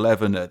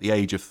 2011 at the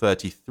age of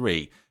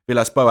 33.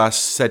 Villas-Boas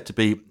said to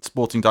be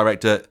Sporting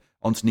Director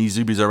Anthony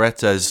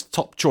Zubizarreta's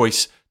top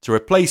choice to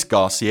replace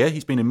Garcia.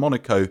 He's been in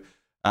Monaco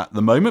at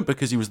the moment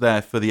because he was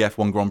there for the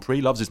F1 Grand Prix,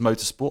 loves his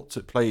motorsport,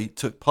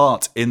 took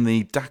part in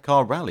the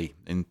Dakar Rally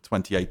in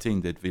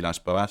 2018, did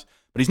Villas-Boas.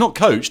 But he's not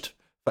coached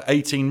for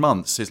 18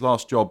 months. His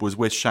last job was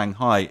with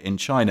Shanghai in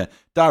China.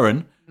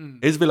 Darren,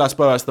 is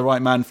Villas-Boas the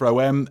right man for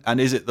OM, and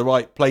is it the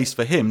right place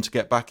for him to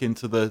get back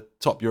into the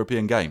top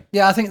European game?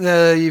 Yeah, I think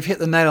you've hit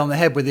the nail on the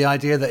head with the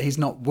idea that he's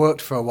not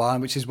worked for a while,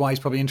 which is why he's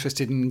probably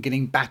interested in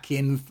getting back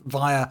in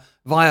via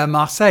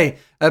Marseille,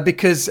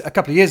 because a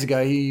couple of years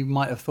ago he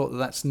might have thought that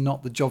that's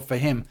not the job for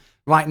him.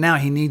 Right now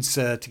he needs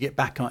to get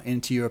back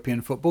into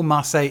European football.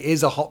 Marseille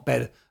is a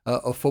hotbed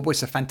of football.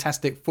 It's a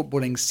fantastic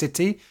footballing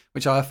city,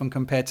 which I often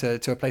compare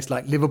to a place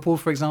like Liverpool,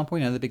 for example,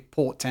 the big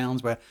port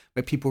towns where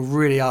people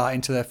really are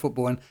into their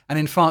football. And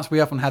in France,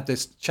 we often have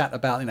this chat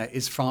about,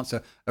 is France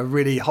a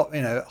really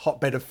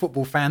hotbed of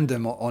football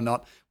fandom or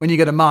not? When you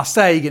go to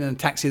Marseille, you get in a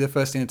taxi, the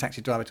first thing the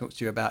taxi driver talks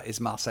to you about is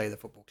Marseille, the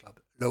football club,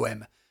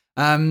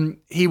 l'OM.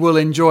 He will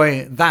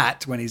enjoy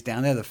that when he's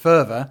down there, the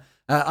fervour.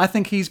 I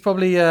think he's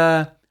probably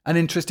an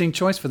interesting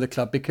choice for the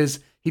club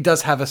because he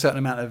does have a certain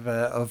amount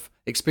of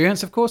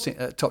experience, of course,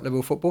 at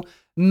top-level football.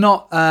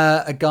 Not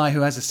a guy who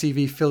has a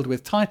CV filled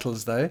with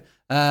titles, though.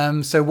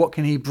 So what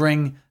can he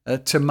bring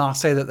to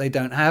Marseille that they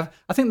don't have?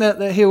 I think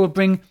that he will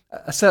bring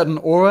a certain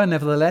aura,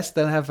 nevertheless.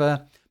 They'll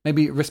have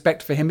maybe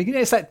respect for him.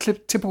 It's that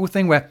typical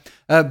thing where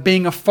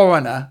being a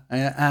foreigner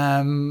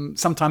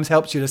sometimes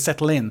helps you to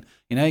settle in.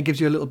 It gives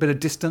you a little bit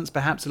of distance,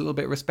 perhaps a little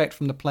bit of respect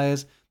from the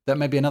players that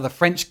maybe another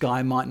French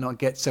guy might not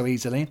get so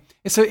easily.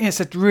 It's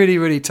a really,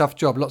 really tough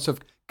job. Lots of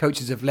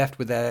coaches have left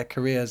with their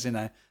careers,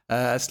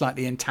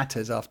 slightly in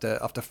tatters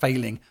after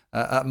failing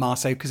at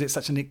Marseille because it's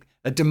such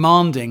a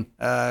demanding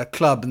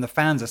club and the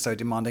fans are so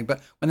demanding.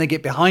 But when they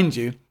get behind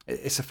you,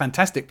 it's a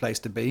fantastic place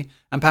to be.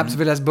 And perhaps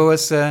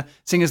Villas-Boas,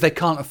 seeing as they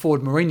can't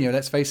afford Mourinho,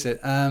 let's face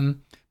it,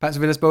 perhaps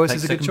Villas-Boas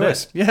is a good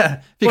choice. Yeah,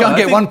 if you can't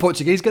get one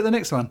Portuguese, get the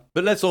next one.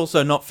 But let's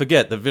also not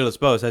forget that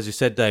Villas-Boas, as you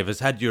said, Dave, has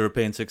had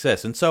European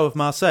success, and so have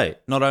Marseille.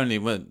 Not only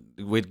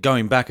we're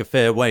going back a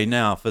fair way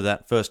now for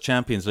that first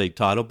Champions League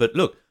title, but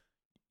look,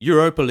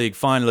 Europa League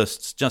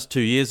finalists just 2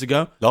 years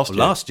ago,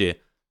 last year,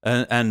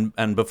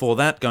 and before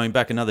that, going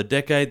back another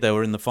decade, they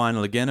were in the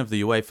final again of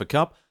the UEFA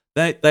Cup.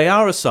 They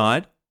are a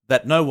side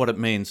that know what it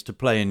means to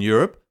play in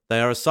Europe. They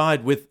are a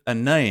side with a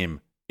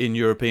name in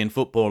European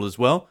football as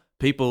well.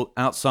 People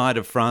outside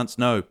of France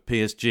know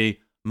PSG,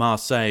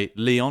 Marseille,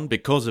 Lyon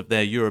because of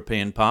their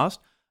European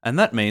past. And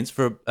that means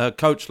for a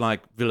coach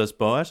like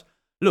Villas-Boas,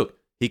 look,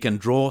 he can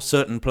draw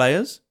certain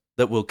players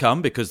that will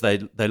come because they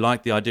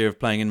like the idea of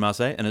playing in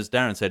Marseille. And as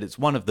Darren said, it's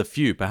one of the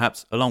few,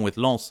 perhaps along with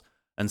Lens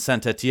and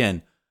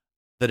Saint-Etienne,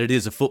 that it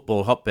is a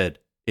football hotbed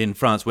in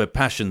France where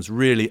passions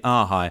really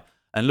are high.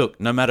 And look,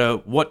 no matter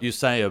what you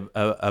say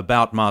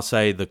about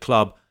Marseille, the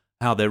club,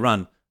 how they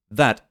run,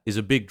 that is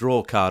a big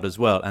draw card as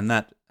well. And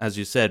that, as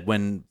you said,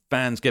 when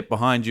fans get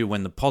behind you,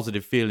 when the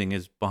positive feeling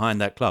is behind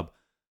that club,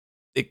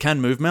 it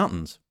can move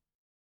mountains.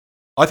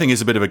 I think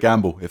it's a bit of a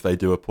gamble if they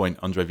do appoint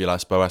Andre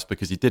Villas-Boas,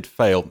 because he did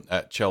fail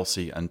at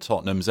Chelsea and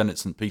Tottenham. Zenit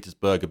St.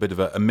 Petersburg, a bit of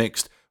a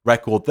mixed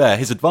record there.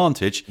 His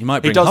advantage, he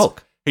might bring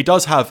Hulk. He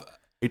does have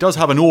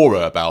an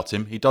aura about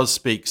him. He does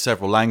speak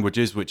several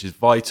languages, which is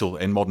vital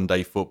in modern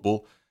day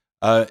football.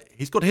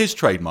 He's got his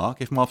trademark.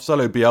 If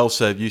Marcelo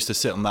Bielsa used to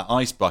sit on that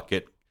ice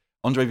bucket,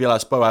 Andre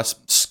Villas-Boas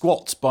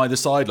squats by the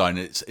sideline.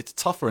 It's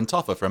tougher and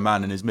tougher for a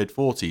man in his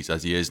mid-40s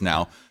as he is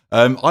now.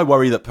 I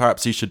worry that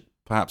perhaps he should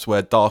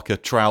wear darker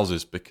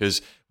trousers,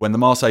 because when the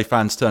Marseille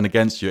fans turn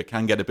against you, it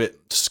can get a bit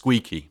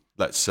squeaky,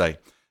 let's say.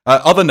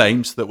 Other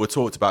names that were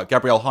talked about,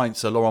 Gabriel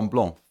Heinze, Laurent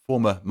Blanc,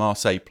 former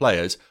Marseille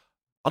players.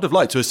 I'd have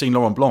liked to have seen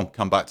Laurent Blanc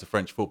come back to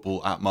French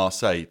football at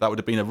Marseille. That would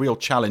have been a real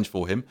challenge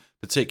for him,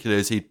 particularly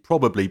as he'd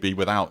probably be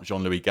without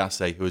Jean-Louis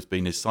Gasset, who has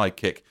been his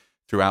sidekick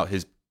throughout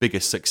his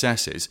biggest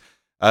successes.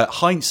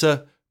 Heinze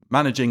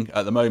managing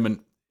at the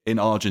moment in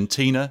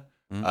Argentina,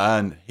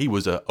 and he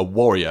was a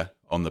warrior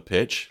on the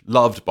pitch,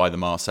 loved by the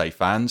Marseille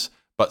fans,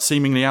 but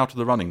seemingly out of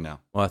the running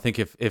now. Well, I think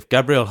if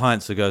Gabriel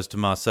Heinze goes to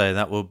Marseille,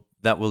 that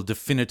will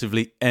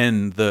definitively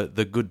end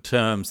the good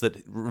terms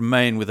that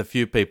remain with a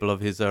few people of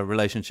his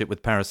relationship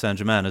with Paris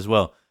Saint-Germain as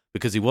well,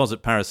 because he was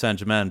at Paris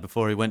Saint-Germain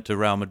before he went to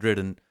Real Madrid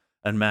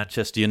and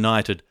Manchester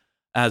United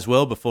as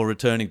well, before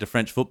returning to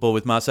French football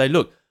with Marseille.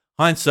 Look,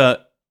 Heinze,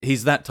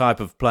 he's that type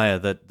of player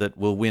that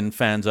will win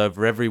fans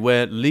over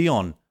everywhere.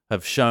 Lyon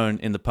have shown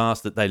in the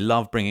past that they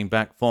love bringing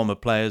back former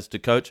players to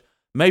coach.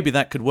 Maybe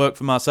that could work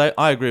for Marseille.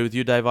 I agree with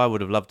you, Dave. I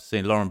would have loved to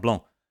see Laurent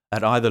Blanc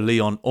at either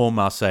Lyon or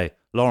Marseille.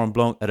 Laurent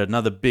Blanc at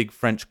another big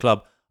French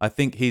club. I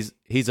think he's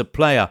a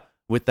player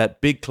with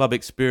that big club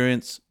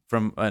experience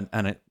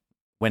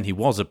when he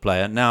was a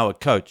player, now a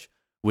coach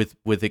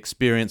with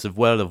experience of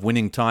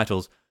winning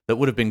titles. That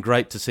would have been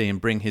great to see him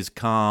bring his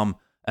calm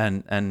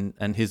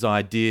and his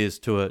ideas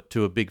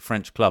to a big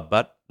French club,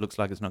 but looks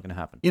like it's not going to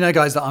happen. You know,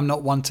 guys, that I'm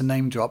not one to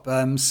name drop.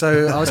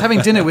 So I was having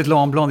dinner with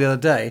Laurent Blanc the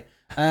other day,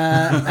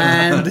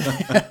 and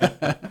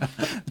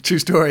true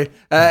story.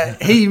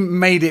 He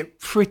made it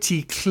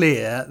pretty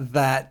clear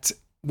that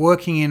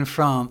working in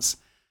France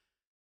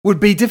would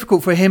be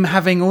difficult for him,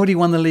 having already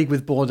won the league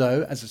with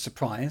Bordeaux as a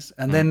surprise,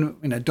 and then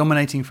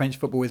dominating French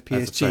football with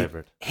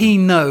PSG. He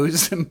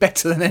knows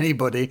better than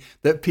anybody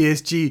that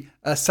PSG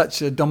are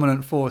such a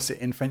dominant force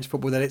in French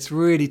football that it's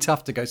really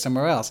tough to go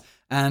somewhere else.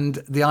 And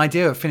the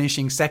idea of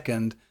finishing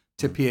second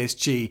to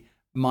PSG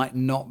might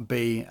not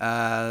be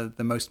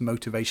the most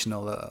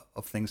motivational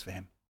of things for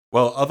him.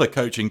 Well, other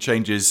coaching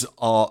changes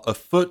are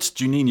afoot.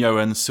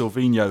 Juninho and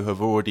Silvinho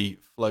have already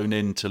flown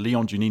in to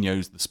Lyon.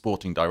 Juninho's the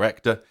sporting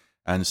director,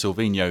 and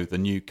Silvinho, the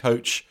new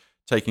coach,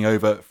 taking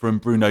over from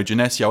Bruno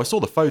Genesio. I saw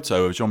the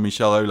photo of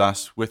Jean-Michel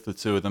Aulas with the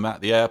two of them at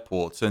the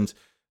airport, and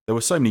there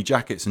were so many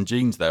jackets and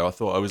jeans there. I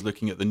thought I was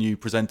looking at the new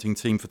presenting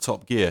team for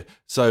Top Gear.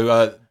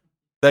 So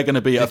they're going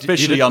to be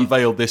officially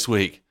unveiled this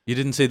week. You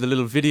didn't see the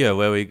little video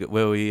where we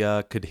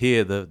could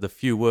hear the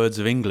few words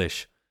of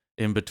English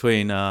in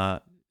between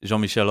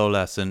Jean-Michel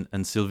Aulas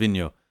and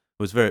Silvinho. It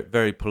was very,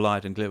 very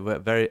polite and clear. We're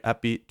very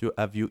happy to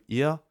have you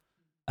here.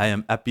 I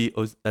am happy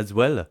as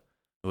well.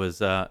 It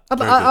was.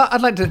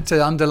 I'd like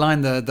to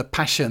underline the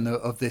passion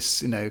of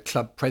this,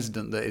 club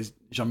president that is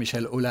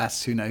Jean-Michel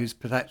Aulas, who's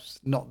perhaps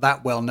not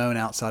that well known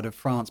outside of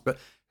France, but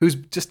who's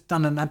just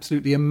done an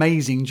absolutely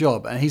amazing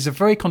job. And he's a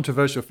very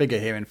controversial figure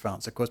here in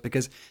France, of course,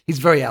 because he's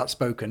very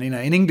outspoken.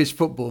 In English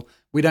football,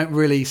 we don't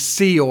really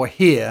see or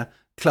hear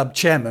club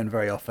chairman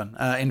very often.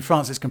 In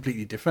France, it's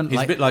completely different. He's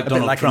a bit like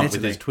Donald Trump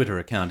with his Twitter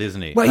account,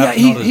 isn't he? Well, yeah,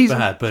 he's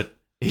not as bad, but.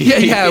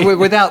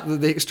 Without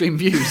the extreme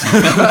views,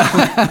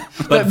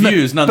 but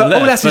views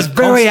nonetheless. But Aulas is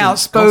very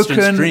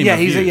outspoken.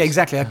 He's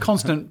exactly a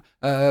constant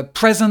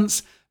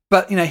presence.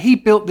 But he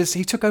built this.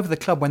 He took over the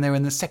club when they were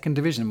in the second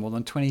division more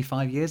than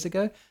 25 years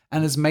ago,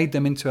 and has made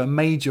them into a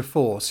major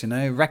force.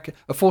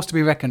 A force to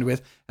be reckoned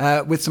with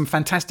some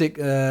fantastic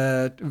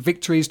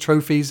victories,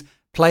 trophies,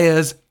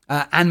 players,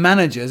 and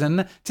managers.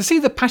 And to see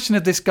the passion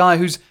of this guy,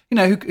 who's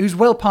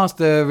well past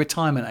the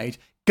retirement age,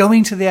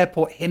 going to the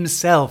airport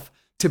himself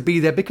to be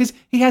there, because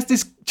he has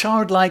this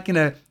childlike,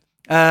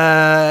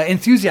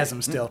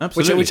 enthusiasm still,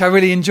 which I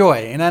really enjoy.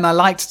 And I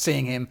liked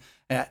seeing him.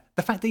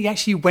 The fact that he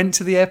actually went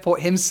to the airport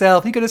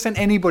himself, he could have sent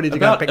anybody to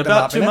go and pick them up.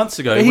 About 2 months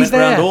ago, he went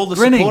around all the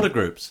supporter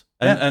groups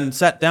and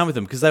sat down with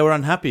them, because they were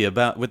unhappy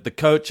with the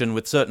coach and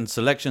with certain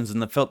selections, and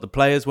they felt the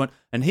players weren't.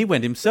 And he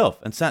went himself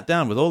and sat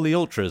down with all the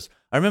ultras.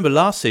 I remember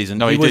last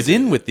season he was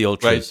in with the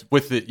ultras.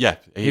 Right, for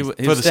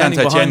the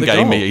Saint-Etienne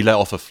game, he let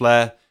off a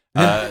flare.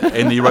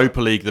 In the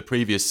Europa League the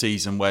previous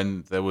season,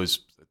 when there was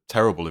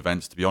terrible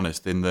events, to be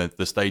honest, in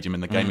the stadium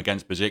in the game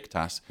against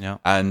Besiktas,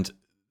 and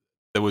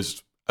there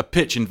was a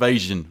pitch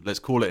invasion. Let's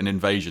call it an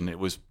invasion. It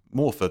was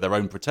more for their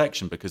own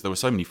protection, because there were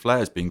so many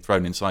flares being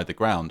thrown inside the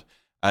ground,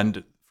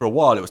 and for a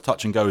while it was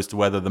touch and go as to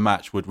whether the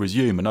match would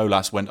resume, and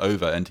Olas went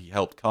over and he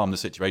helped calm the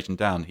situation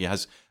down. He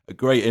has a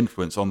great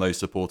influence on those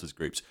supporters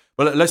groups.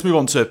 But let's move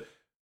on to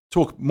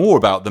talk more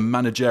about the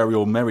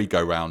managerial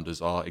merry-go-round,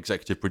 as our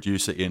executive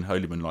producer Ian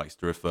Holyman likes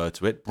to refer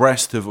to it.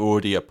 Brest have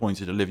already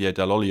appointed Olivier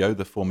Dall'Olio,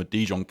 the former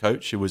Dijon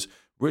coach, who was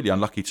really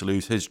unlucky to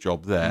lose his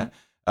job there.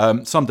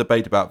 Some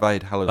debate about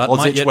Vahid Halilhodžić. That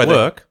might yet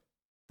work.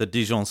 The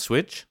Dijon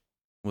switch.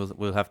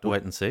 We'll have to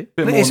wait and see.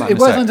 It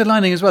was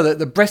underlining as well that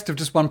the Brest have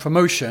just won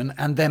promotion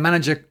and their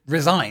manager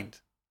resigned.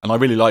 And I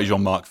really like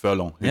Jean-Marc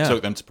Furlan, who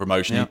took them to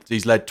promotion. Yeah.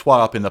 He's led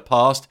Troyes up in the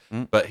past,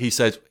 but he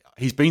said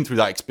he's been through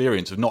that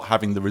experience of not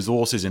having the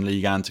resources in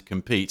Ligue 1 to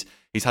compete.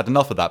 He's had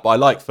enough of that. But I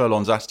like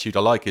Furlan's attitude. I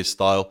like his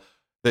style.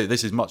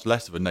 This is much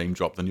less of a name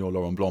drop than your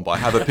Laurent Blanc, but I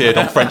have appeared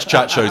on French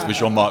chat shows with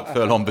Jean-Marc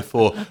Furlan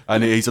before,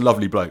 and he's a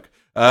lovely bloke.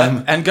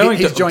 And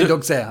he's joined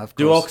Auxerre, of course.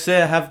 Do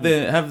Auxerre have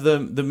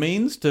the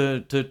means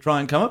to try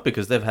and come up?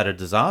 Because they've had a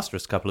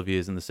disastrous couple of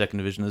years in the second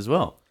division as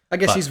well. I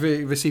guess he's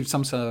received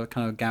some sort of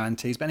kind of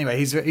guarantees. But anyway,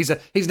 he's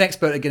an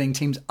expert at getting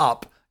teams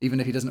up, even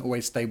if he doesn't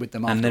always stay with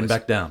them afterwards. And then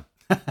back down.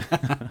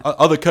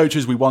 Other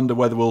coaches, we wonder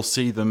whether we'll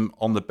see them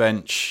on the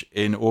bench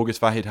in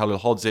August. Vahid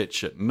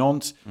Halilhodžić at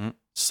Nantes.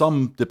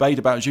 Some debate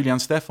about Julien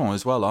Stéphan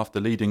as well. After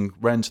leading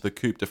Rennes to the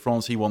Coupe de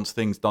France, he wants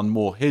things done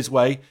more his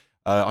way.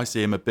 I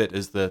see him a bit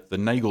as the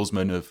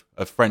Nagelsmann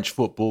of French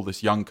football,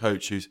 this young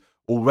coach who's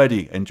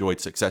already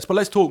enjoyed success. But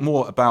let's talk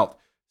more about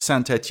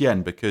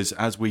Saint-Etienne, because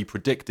as we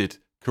predicted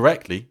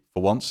correctly,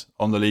 for once,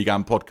 on the Ligue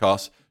 1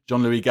 podcast,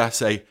 Jean-Louis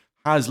Gasset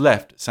has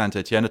left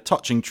Saint-Etienne, a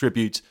touching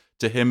tribute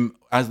to him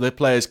as the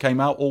players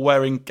came out all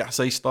wearing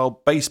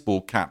Gasset-style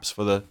baseball caps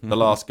for the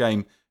last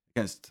game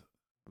against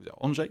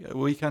Angers a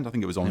weekend. I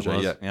think it was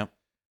Angers,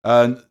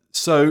 yeah.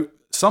 So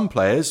some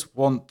players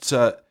want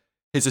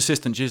his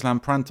assistant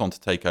Gislain Printemps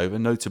to take over,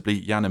 notably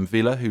Yann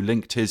M'Vila, who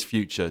linked his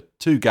future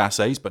to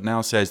Gasset's, but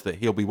now says that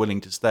he'll be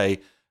willing to stay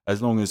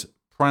as long as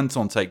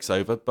Printemps takes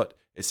over. But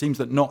it seems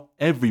that not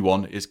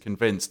everyone is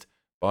convinced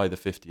by the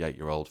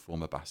 58-year-old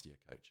former Bastia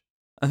coach.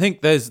 I think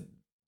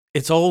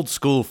it's old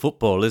school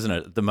football, isn't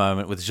it, at the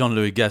moment, with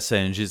Jean-Louis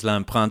Gasset and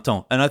Gislain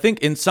Printemps. And I think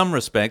in some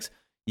respects,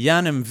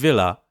 Yann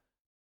M'Vila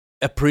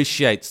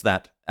appreciates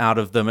that out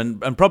of them,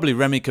 and probably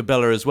Remy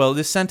Cabella as well.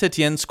 This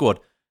Saint-Etienne squad,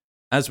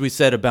 as we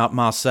said about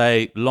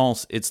Marseille,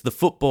 Lens, it's the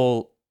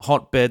football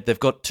hotbed. They've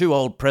got two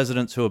old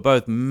presidents who are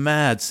both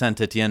mad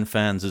Saint-Etienne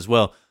fans as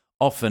well,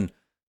 often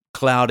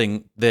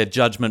clouding their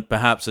judgment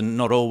perhaps, and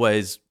not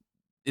always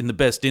in the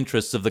best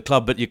interests of the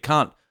club. But you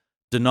can't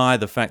deny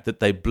the fact that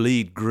they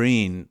bleed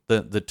green,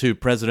 the two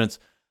presidents.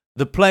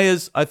 The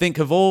players, I think,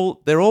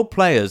 they're all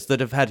players that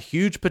have had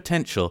huge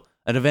potential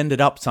and have ended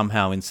up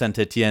somehow in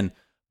Saint-Etienne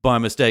by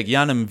mistake.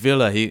 Yann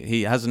M'Vila,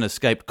 he hasn't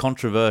escaped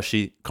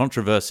controversy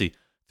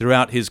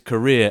throughout his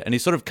career, and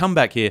he's sort of come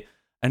back here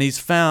and he's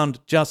found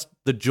just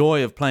the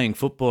joy of playing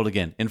football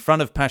again in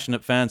front of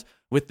passionate fans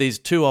with these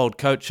two old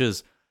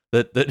coaches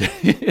that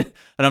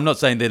and I'm not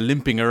saying they're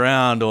limping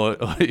around or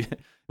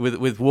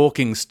with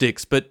walking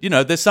sticks, but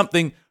there's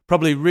something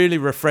probably really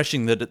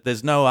refreshing that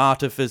there's no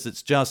artifice.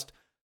 It's just,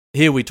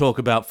 here we talk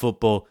about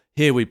football,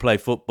 here we play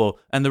football,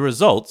 and the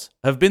results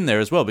have been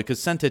there as well,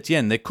 because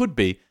Saint-Etienne, there could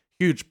be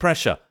huge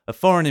pressure. A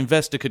foreign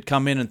investor could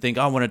come in and think,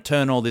 I want to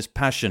turn all this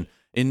passion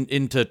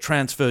into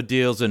transfer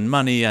deals and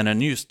money and a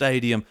new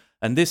stadium.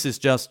 And this is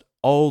just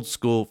old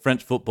school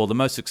French football, the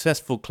most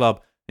successful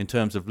club in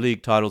terms of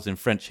league titles in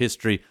French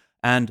history.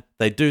 And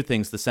they do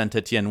things the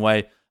Saint-Etienne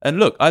way. And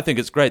look, I think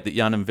it's great that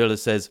Yann M'Vila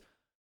says,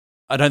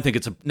 I don't think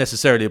it's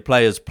necessarily a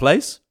player's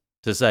place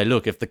to say,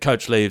 look, if the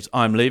coach leaves,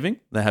 I'm leaving.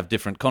 They have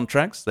different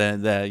contracts. They're.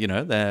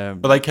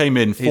 But they came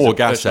in for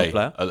Gasset,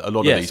 a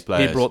lot of these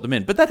players. He brought them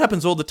in. But that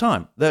happens all the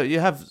time. You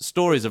have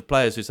stories of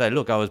players who say,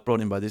 look, I was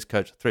brought in by this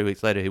coach. 3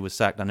 weeks later, he was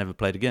sacked. I never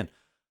played again.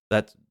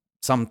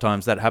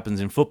 Sometimes that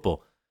happens in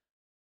football.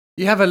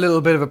 You have a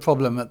little bit of a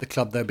problem at the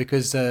club, though,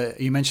 because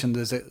you mentioned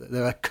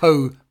there are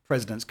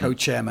co-presidents,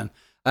 co-chairmen.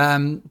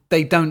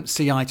 They don't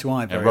see eye to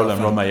eye very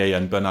often. Roland Romeyer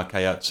and Bernard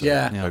Kayat.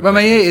 Yeah.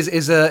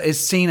 Romeyer is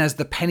seen as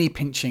the penny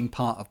pinching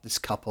part of this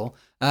couple,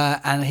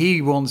 and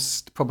he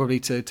wants probably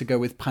to go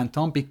with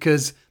Printemps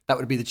because that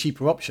would be the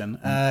cheaper option.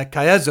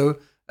 Kayat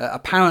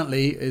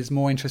apparently is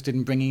more interested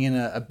in bringing in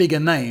a bigger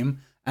name,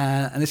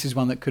 and this is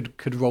one that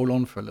could roll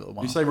on for a little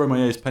while. You say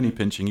Romeyer is penny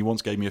pinching. He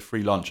once gave me a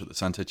free lunch at the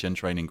Saint-Etienne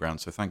training ground,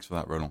 so thanks for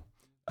that, Roland.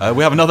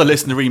 We have another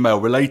listener email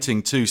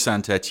relating to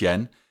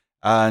Saint-Etienne.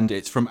 And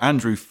it's from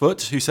Andrew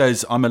Foote, who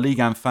says, I'm a Ligue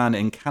 1 fan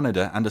in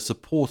Canada and a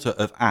supporter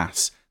of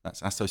AS.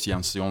 That's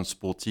Association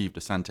Sportive de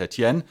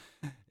Saint-Etienne.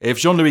 If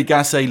Jean-Louis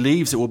Gasset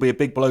leaves, it will be a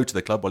big blow to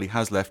the club. Well, he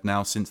has left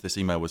now since this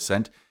email was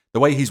sent. The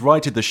way he's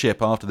righted the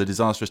ship after the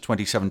disastrous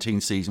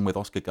 2017 season with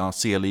Oscar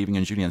Garcia leaving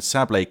and Julien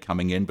Sablé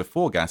coming in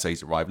before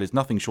Gasset's arrival is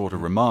nothing short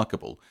of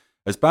remarkable.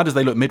 As bad as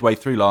they looked midway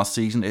through last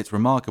season, it's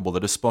remarkable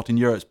that a spot in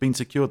Europe's been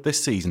secured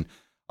this season.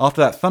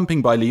 After that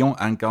thumping by Lyon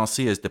and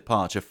Garcia's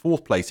departure,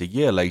 fourth place a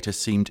year later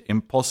seemed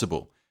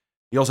impossible.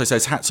 He also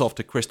says hats off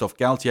to Christophe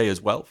Galtier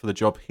as well for the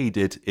job he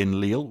did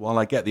in Lille. While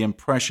I get the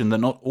impression that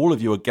not all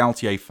of you are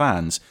Galtier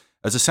fans,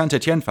 As a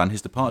Saint-Etienne fan,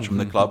 his departure from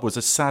the club was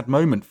a sad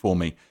moment for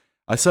me.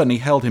 I certainly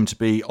held him to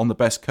be on the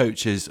best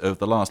coaches of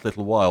the last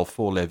little while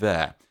for Les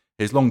Verts.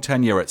 His long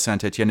tenure at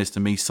Saint-Etienne is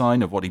to me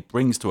sign of what he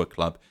brings to a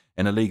club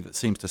in a league that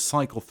seems to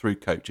cycle through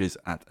coaches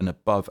at an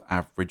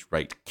above-average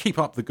rate. Keep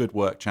up the good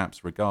work,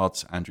 chaps.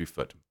 Regards, Andrew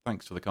Foote.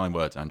 Thanks for the kind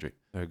words, Andrew.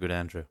 Very good,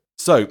 Andrew.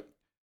 So,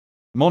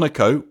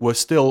 Monaco were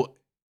still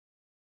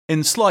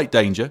in slight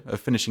danger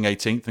of finishing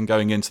 18th and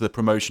going into the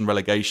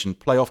promotion-relegation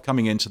playoff,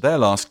 coming into their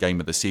last game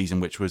of the season,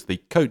 which was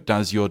the Côte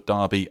d'Azur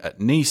derby at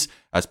Nice,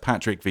 as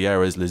Patrick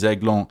Vieira's Les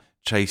Aiglons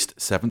chased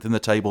 7th in the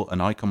table,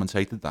 and I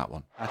commentated that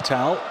one.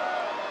 Attal,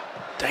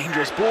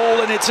 dangerous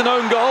ball, and it's an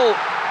own goal.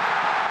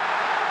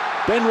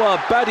 Benoit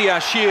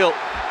Badiachil.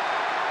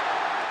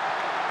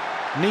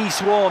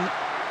 Nice 1,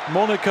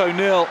 Monaco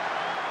 0.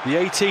 The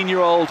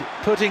 18-year-old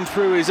putting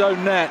through his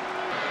own net.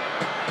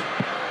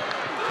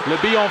 Le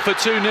Bihan for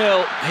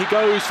 2-0. He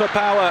goes for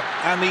power,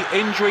 and the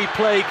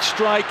injury-plagued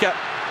striker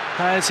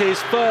has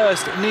his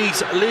first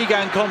Nice Ligue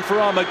 1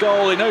 Conforama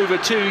goal in over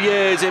 2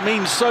 years. It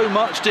means so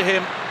much to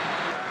him.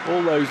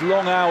 All those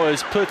long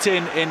hours put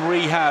in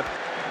rehab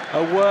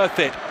are worth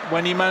it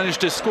when you manage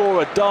to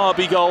score a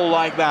derby goal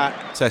like that.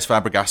 Cesc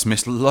Fabregas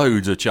missed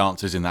loads of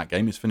chances in that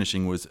game. His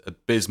finishing was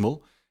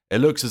abysmal. It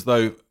looks as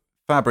though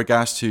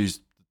Fabregas,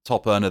 who's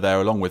top earner there,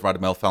 along with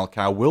Radamel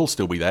Falcao, will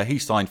still be there. He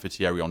signed for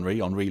Thierry Henry.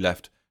 Henry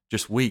left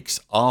just weeks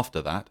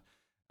after that.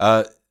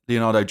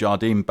 Leonardo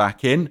Jardim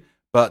back in,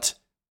 but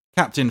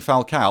Captain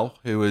Falcao,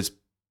 who has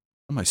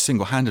almost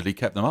single-handedly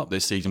kept them up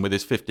this season with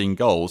his 15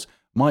 goals,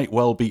 might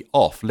well be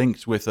off,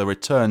 linked with a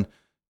return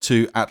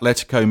to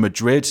Atletico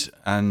Madrid,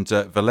 and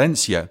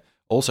Valencia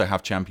also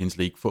have Champions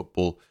League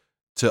football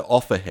to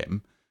offer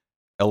him.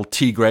 El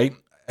Tigre,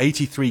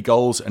 83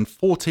 goals and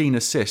 14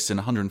 assists in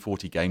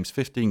 140 games,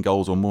 15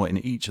 goals or more in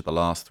each of the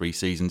last 3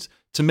 seasons.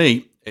 To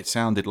me, it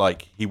sounded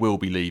like he will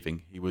be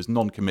leaving. He was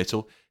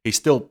non-committal. He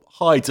still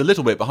hides a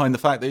little bit behind the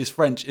fact that his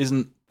French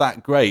isn't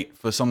that great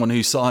for someone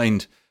who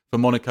signed for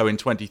Monaco in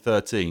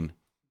 2013.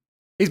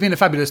 He's been a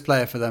fabulous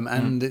player for them,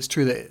 and it's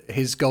true that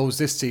his goals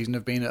this season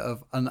have been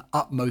of an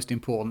utmost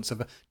importance, of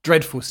a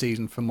dreadful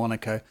season for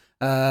Monaco.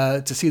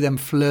 To see them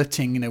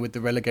flirting, with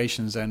the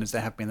relegation zone as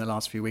they have been the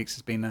last few weeks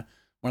has been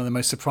one of the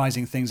most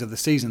surprising things of the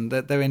season.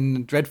 They're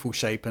in dreadful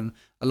shape and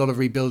a lot of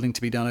rebuilding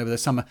to be done over the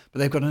summer, but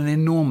they've got an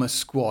enormous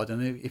squad,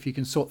 and if you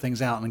can sort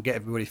things out and get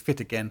everybody fit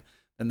again,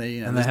 then they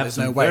have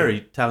some very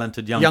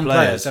talented young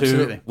players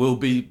who will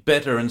be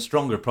better and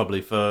stronger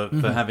probably for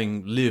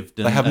having lived.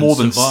 They have more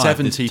than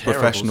 70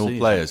 professional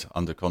players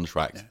under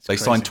contract. Yeah, they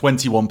signed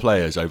 21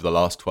 players over the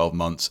last 12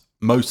 months.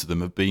 Most of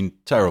them have been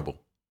terrible.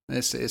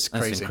 It's crazy.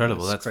 That's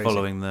incredible. That's crazy.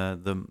 Following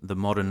the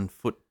modern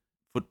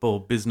football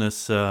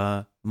business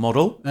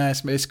model.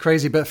 It's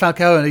crazy, but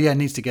Falcao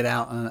needs to get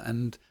out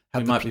and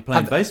he might be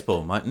playing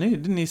baseball, mightn't he?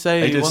 Didn't he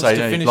say he wants to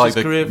finish like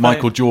his career?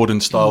 Michael Jordan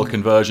style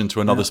conversion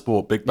to another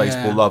sport. Big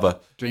baseball lover.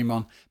 Dream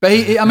on. But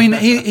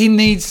he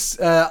needs,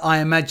 I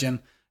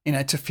imagine,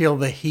 to feel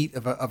the heat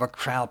of a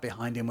crowd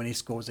behind him when he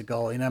scores a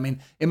goal.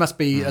 It must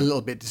be a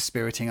little bit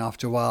dispiriting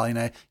after a while.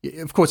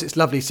 Of course, it's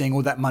lovely seeing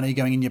all that money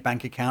going in your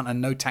bank account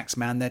and no tax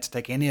man there to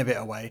take any of it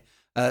away.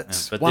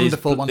 It's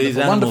wonderful. These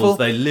animals,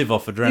 they live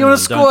off adrenaline. You want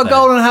to score a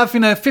goal and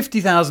have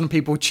 50,000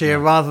 people cheer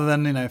rather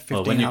than 1,500.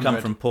 Well, when you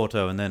come from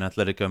Porto and then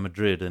Atletico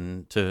Madrid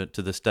and to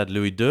the Stade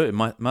Louis II,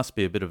 it must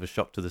be a bit of a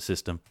shock to the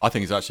system. I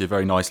think it's actually a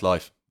very nice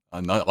life,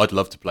 and I'd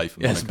love to play for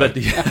Monaco.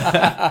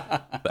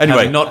 But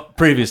anyway, not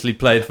previously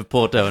played for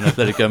Porto and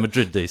Atletico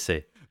Madrid,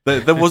 DC.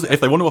 There was, if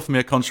they want to offer me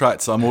a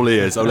contract, I'm all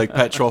ears. Oleg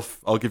Petrov,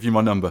 I'll give you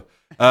my number.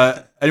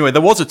 Anyway,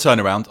 there was a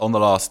turnaround on the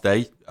last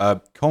day.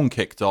 Caen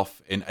kicked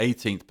off in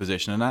 18th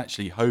position and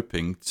actually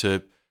hoping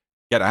to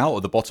get out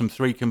of the bottom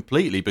 3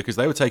 completely, because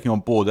they were taking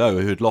on Bordeaux,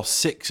 who had lost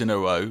 6 in a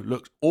row,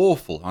 looked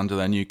awful under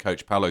their new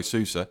coach, Paulo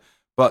Sousa.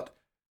 But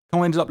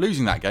Caen ended up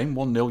losing that game,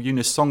 1-0.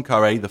 Younes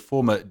Sonkaré, the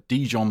former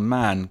Dijon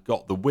man,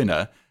 got the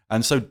winner.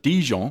 And so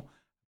Dijon,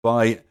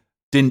 by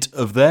dint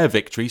of their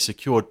victory,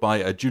 secured by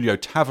a Julio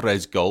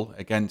Tavares goal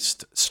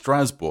against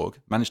Strasbourg,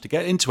 managed to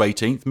get into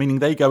 18th, meaning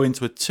they go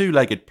into a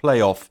 2-legged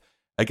playoff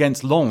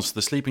against Lens,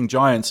 the sleeping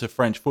giants of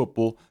French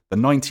football, the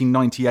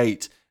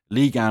 1998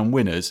 Ligue 1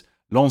 winners.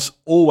 Lens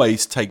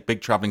always take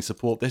big travelling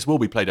support. This will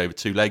be played over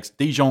 2 legs.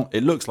 Dijon,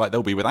 it looks like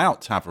they'll be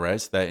without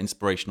Tavares, their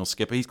inspirational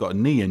skipper. He's got a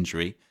knee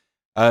injury.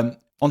 We'll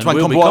be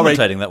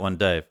commentating that one,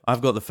 Dave.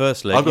 I've got the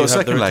first leg. I've got the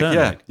second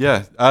leg,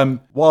 yeah.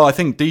 While I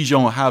think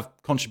Dijon have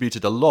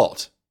contributed a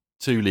lot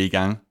to Ligue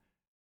 1,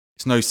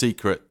 it's no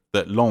secret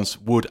that Lens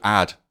would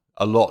add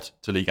a lot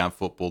to Ligue 1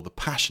 football. The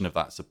passion of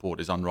that support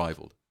is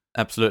unrivaled.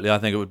 Absolutely. I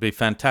think it would be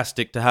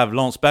fantastic to have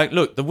Lens back.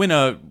 Look, the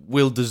winner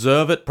will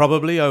deserve it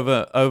probably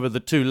over the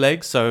 2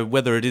 legs. So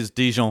whether it is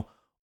Dijon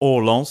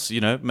or Lens,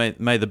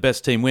 may the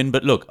best team win.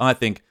 But look, I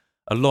think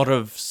a lot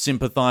of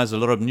sympathisers, a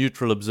lot of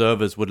neutral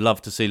observers would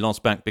love to see Lens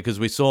back, because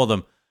we saw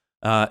them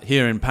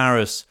here in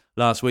Paris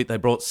last week. They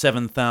brought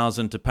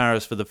 7,000 to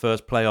Paris for the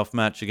first playoff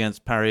match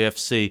against Paris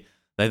FC.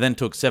 They then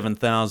took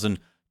 7,000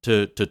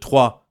 to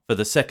Troyes for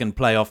the second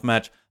playoff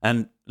match.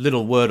 And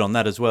little word on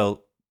that as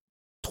well,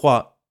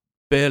 Troyes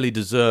barely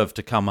deserved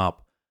to come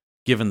up,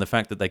 given the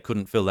fact that they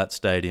couldn't fill that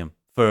stadium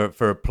for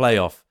a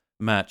playoff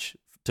match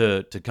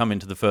to come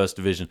into the first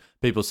division.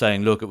 People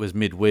saying, look, it was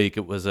midweek,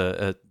 it was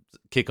a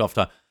kickoff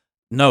time.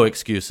 No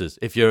excuses.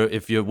 If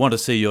you want to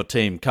see your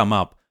team come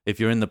up, if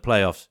you're in the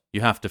playoffs,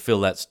 you have to fill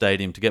that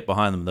stadium to get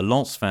behind them. The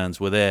Lens fans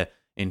were there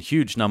in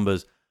huge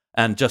numbers,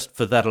 and just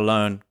for that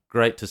alone,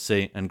 great to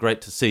see,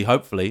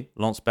 hopefully,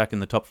 Lens back in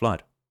the top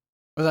flight.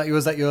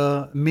 Was that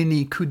your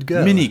mini coup de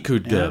gueule? Mini coup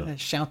de gueule. Yeah,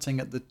 shouting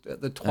at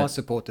the Troyes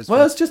supporters.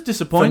 Well, it's just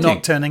disappointing. For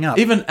not turning up.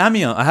 Even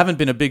Amiens, I haven't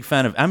been a big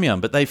fan of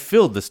Amiens, but they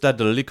filled the Stade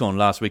de la Licorne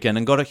last weekend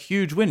and got a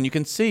huge win. You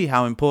can see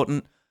how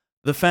important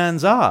the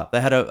fans are.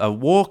 They had a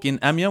walk in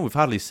Amiens. We've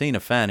hardly seen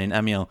a fan in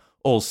Amiens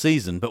all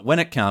season, but when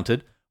it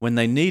counted, when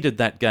they needed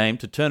that game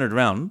to turn it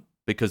around,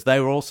 because they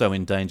were also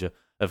in danger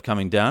of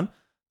coming down,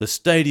 the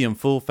stadium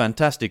full,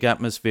 fantastic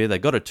atmosphere. They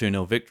got a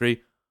 2-0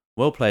 victory.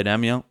 Well played,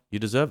 Amiens. You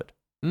deserve it.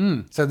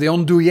 So the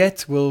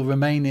andouillette will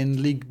remain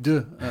in Ligue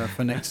 2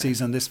 for next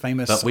season, this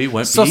famous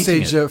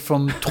sausage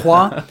from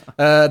Troyes.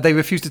 They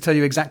refuse to tell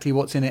you exactly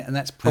what's in it, and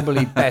that's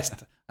probably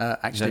best,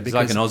 actually. It's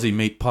like an Aussie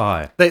meat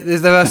pie.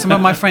 There are some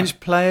of my French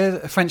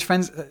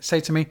friends say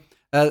to me,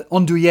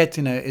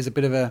 andouillette, is a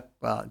bit of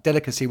a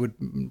delicacy, would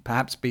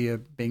perhaps be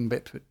being a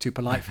bit too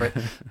polite for it.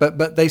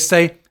 but they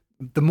say,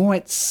 the more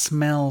it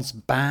smells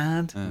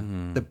bad,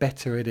 the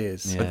better it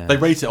is. Yeah. But they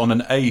rate it on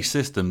an A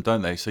system,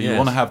 don't they? So you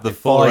want to have the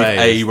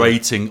 5A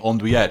rating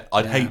andouillette.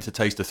 I'd hate to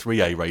taste a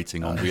 3A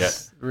rating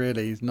andouillette.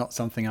 Really not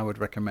something I would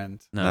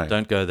recommend. No,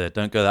 don't go there.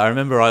 Don't go there. I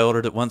remember I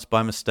ordered it once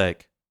by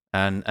mistake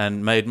and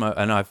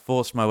I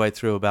forced my way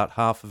through about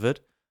half of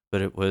it,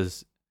 but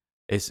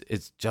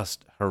it's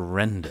just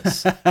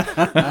horrendous.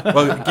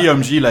 Well,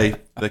 Guillaume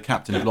Gillet, the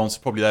captain of Lens, is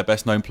probably their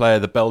best known player,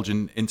 the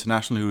Belgian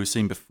international who we've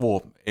seen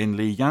before in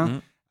Ligue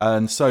 1.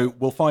 And so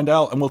we'll find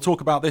out, and we'll talk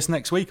about this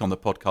next week on the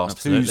podcast.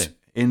 Absolutely. Who's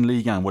in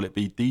Ligue 1? Will it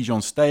be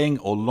Dijon staying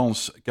or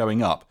Lens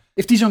going up?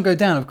 If Dijon go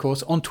down, of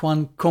course,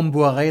 Antoine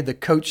Comboiré, the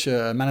coach,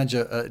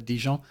 manager at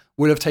Dijon,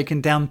 will have taken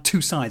down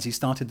 2 sides. He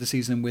started the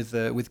season with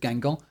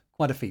Guingamp.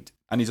 Quite a feat.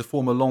 And he's a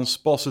former Lens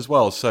boss as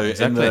well. So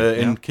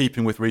in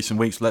keeping with recent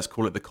weeks, let's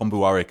call it the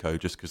Comboiré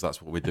code, just because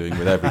that's what we're doing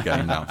with every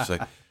game now.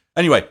 So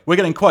anyway, we're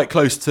getting quite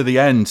close to the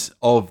end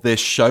of this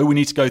show. We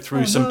need to go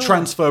through some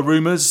transfer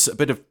rumours, a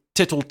bit of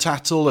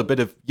tittle-tattle, a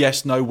bit of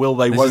yes, no, will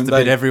they, won't they. This is the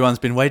bit everyone's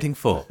been waiting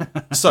for.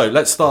 So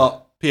let's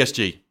start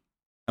PSG.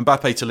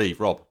 Mbappe to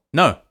leave, Rob.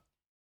 No.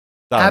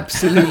 Darren.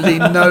 Absolutely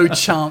no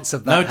chance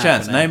of that No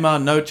chance. happening.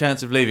 Neymar, no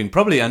chance of leaving.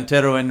 Probably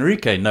Antero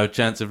Henrique, no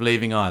chance of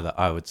leaving either,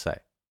 I would say.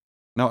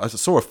 Now, I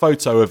saw a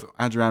photo of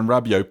Adrien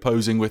Rabiot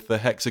posing with the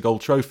Hexagol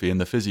trophy in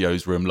the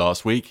physio's room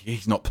last week.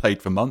 He's not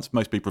played for months.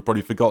 Most people have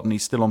probably forgotten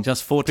he's still on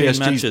just 14 PSG's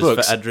matches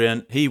books. for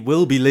Adrien. He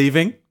will be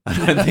leaving.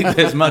 I don't think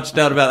there's much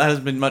doubt about that.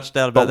 Hasn't been much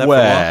doubt about But that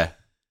where?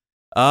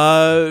 for a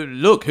while.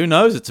 Look, who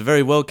knows? It's a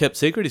very well-kept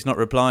secret. He's not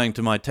replying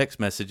to my text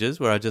messages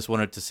where I just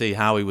wanted to see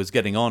how he was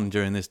getting on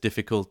during this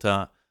difficult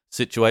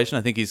situation.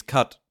 I think he's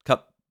burned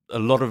a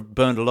lot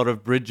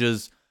of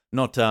bridges,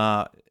 not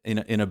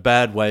in a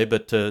bad way,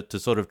 but to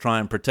sort of try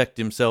and protect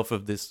himself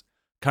of this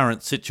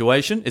current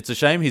situation. It's a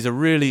shame. He's a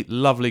really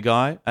lovely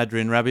guy,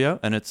 Adrien Rabiot,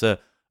 and it's a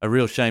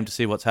real shame to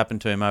see what's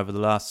happened to him over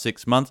the last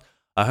 6 months.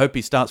 I hope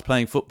he starts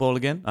playing football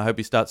again. I hope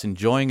he starts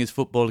enjoying his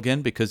football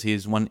again, because he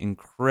is one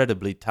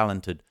incredibly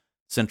talented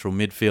central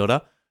midfielder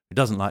who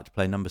doesn't like to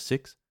play number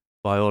 6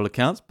 by all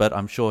accounts, but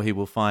I'm sure he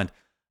will find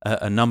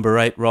a number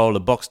 8 role, a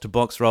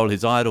box-to-box role.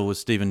 His idol was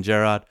Steven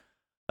Gerrard.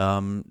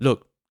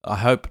 Look, I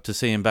hope to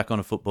see him back on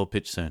a football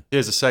pitch soon.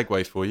 Here's a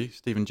segue for you.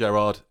 Steven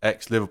Gerrard,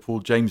 ex-Liverpool.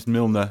 James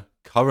Milner,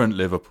 current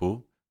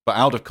Liverpool, but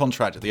out of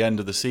contract at the end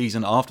of the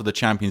season after the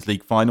Champions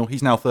League final.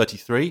 He's now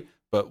 33,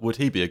 but would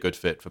he be a good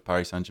fit for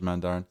Paris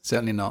Saint-Germain, Darren?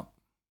 Certainly not.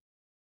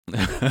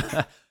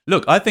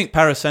 Look, I think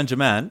Paris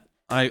Saint-Germain,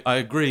 I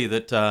agree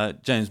that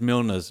James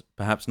Milner's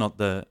perhaps not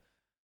the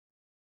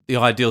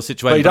ideal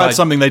situation. But he'd had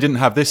something they didn't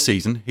have this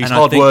season. He's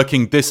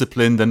hard-working,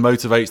 disciplined, and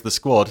motivates the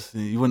squad.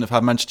 You wouldn't have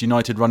had Manchester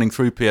United running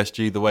through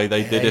PSG the way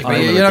they did if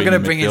they You're not going to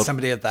bring midfield. in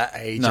somebody at that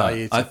age, No, are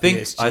you? I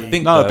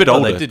think No, a bit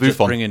older, They did Buffon.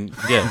 just bring in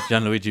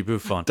Gianluigi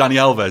Buffon. Dani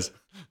Alves.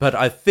 But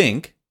I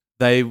think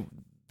they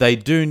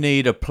do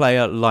need a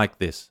player like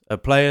this, a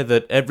player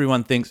that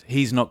everyone thinks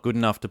he's not good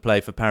enough to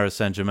play for Paris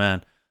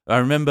Saint-Germain. I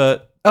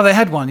remember... Oh, they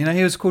had one.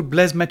 He was called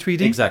Blaise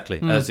Matuidi. Exactly.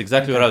 That's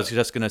exactly what I was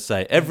just going to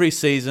say. Every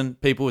season,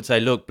 people would say,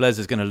 look, Blaise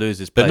is going to lose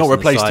his place. But not on the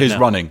replaced side his now.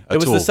 running at all. It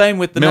was the same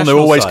with the Milner national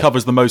always side.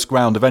 covers the most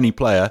ground of any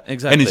player.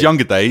 Exactly. In his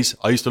younger days,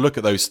 I used to look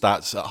at those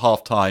stats at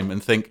half-time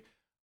and think,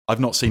 I've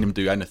not seen him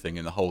do anything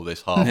in the whole of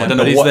this half. Yeah, I don't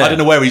but he's know there. I don't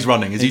know where he's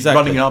running. Is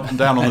Exactly. he running up and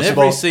down on And the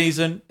every spot?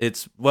 season,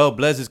 it's,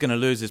 Blaise is going to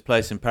lose his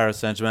place in Paris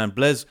Saint-Germain.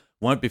 Blaise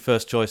won't be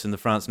first choice in the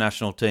France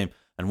national team.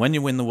 And when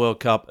you win the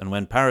World Cup and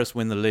when Paris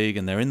win the League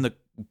and they're in the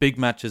big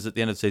matches at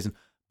the end of the season,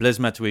 Blaise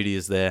Matuidi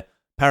is there.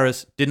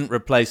 Paris didn't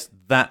replace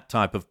that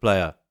type of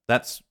player.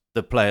 That's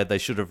the player they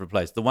should have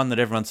replaced. The one that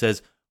everyone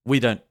says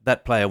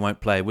that player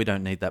won't play. We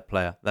don't need that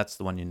player. That's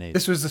the one you need.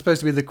 This was supposed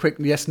to be the quick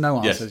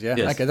yes/no answers, yeah?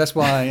 Yes. Okay, that's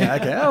why. Yeah,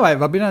 okay, all right,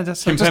 Robbie. No,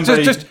 just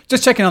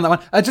checking on that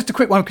one. Just a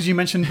quick one because you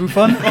mentioned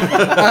Buffon.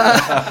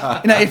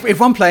 If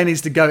one player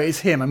needs to go, it's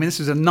him. I mean, this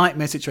was a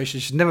nightmare situation.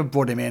 You should never have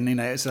brought him in.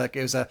 It's like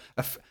it was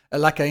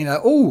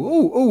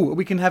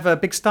we can have a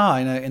big star,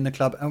 in the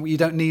club, and you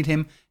don't need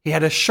him. He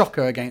had a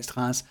shocker against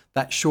Reims.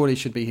 That surely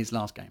should be his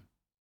last game.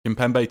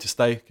 Kimpembe to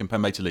stay,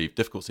 Kimpembe to leave.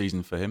 Difficult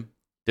season for him.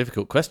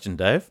 Difficult question,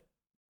 Dave.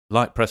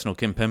 Like Presnel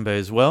Kimpembe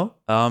as well.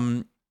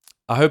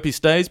 I hope he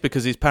stays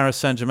because he's Paris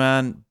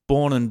Saint-Germain,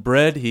 born and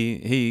bred.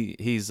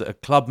 He's a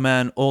club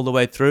man all the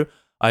way through.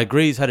 I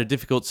agree he's had a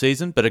difficult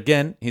season, but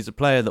again, he's a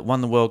player that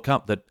won the World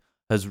Cup that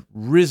has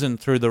risen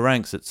through the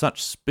ranks at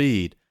such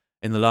speed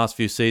in the last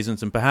few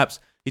seasons, and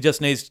perhaps he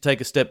just needs to take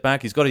a step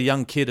back. He's got a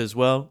young kid as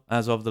well,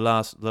 as of the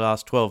last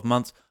 12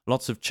 months.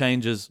 Lots of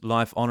changes,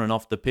 life on and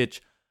off the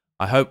pitch.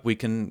 I hope we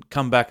can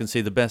come back and see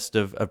the best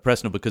of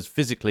Presnel because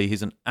physically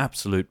he's an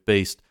absolute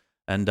beast.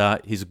 And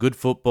he's a good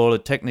footballer,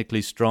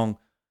 technically strong.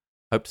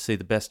 Hope to see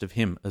the best of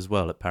him as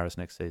well at Paris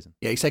next season.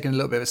 Yeah, he's taken a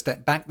little bit of a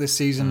step back this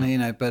season,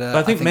 but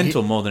I think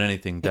mental more than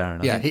anything,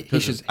 Darren. He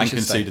should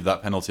conceded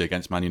that penalty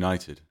against Man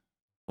United.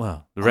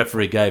 Well, the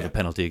referee gave a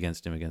penalty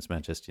against him against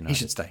Manchester United. He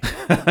should stay.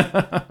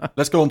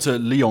 Let's go on to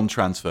Lyon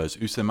transfers.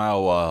 Houssem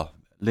Aouar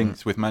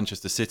linked with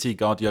Manchester City.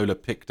 Guardiola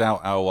picked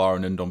out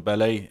Aouar and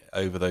Ndombele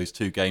over those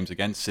 2 games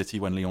against City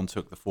when Lyon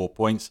took the 4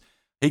 points.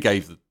 He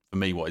gave for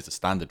me what is a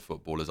standard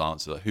footballer's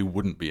answer. Who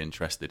wouldn't be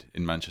interested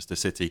in Manchester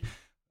City?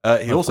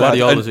 He also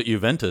Guardiola's at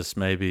Juventus,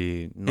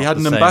 maybe. He had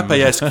an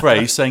Mbappe-esque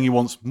phrase saying he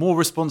wants more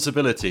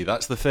responsibility.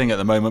 That's the thing at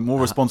the moment.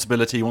 More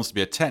responsibility. He wants to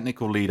be a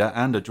technical leader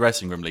and a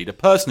dressing room leader.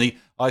 Personally,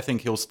 I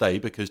think he'll stay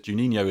because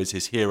Juninho is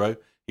his hero.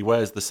 He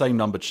wears the same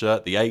numbered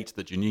shirt, the 8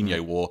 that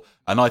Juninho wore.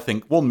 And I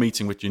think one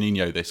meeting with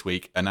Juninho this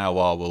week and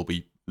Aouar will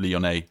be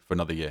Lyonnais for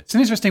another year. It's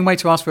an interesting way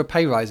to ask for a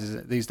pay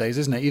rise these days,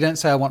 isn't it? You don't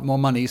say I want more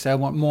money, you say I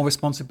want more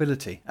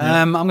responsibility.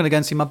 Yeah. I'm going to go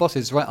and see my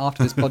bosses right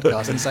after this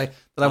podcast and say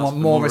that I want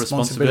more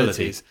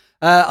responsibilities.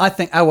 I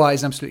think Aouar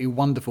is an absolutely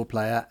wonderful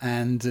player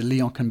and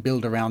Lyon can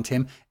build around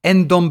him.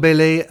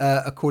 Ndombele,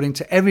 according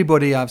to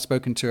everybody I've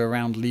spoken to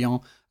around Lyon,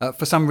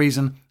 for some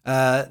reason,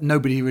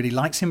 nobody really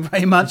likes him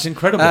very much. It's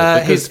incredible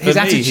because his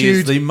attitude,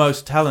 he's the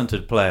most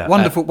talented player.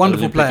 Wonderful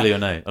player.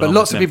 Lyonnais, but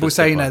lots of people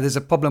say, there's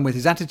a problem with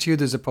his attitude,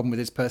 there's a problem with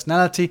his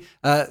personality.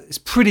 It's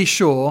pretty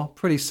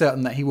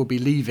certain that he will be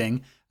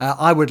leaving.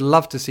 I would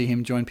love to see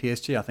him join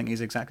PSG. I think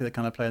he's exactly the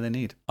kind of player they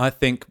need. I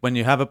think when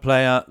you have a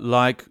player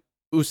like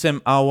Houssem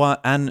Aouar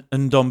and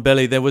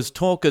Ndombele, there was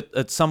talk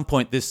at some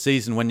point this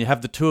season when you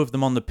have the 2 of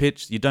them on the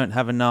pitch, you don't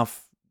have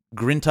enough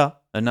grinta,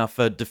 enough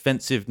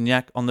defensive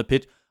knack on the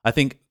pitch. I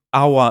think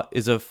Aouar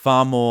is a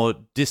far more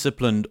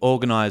disciplined,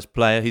 organised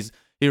player.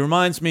 He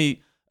reminds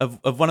me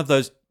of one of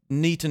those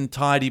neat and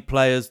tidy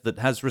players that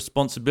has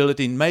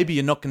responsibility. And maybe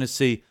you're not going to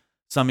see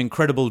some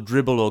incredible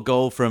dribble or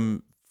goal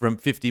from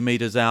 50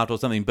 metres out or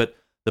something, but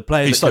the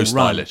player he's that so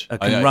stylish.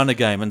 Can run a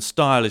game and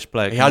stylish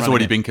player. He has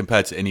already been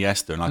compared to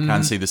Iniesta, and I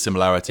can see the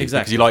similarity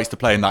because he likes to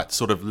play in that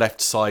sort of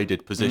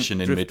left-sided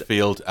position in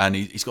midfield, and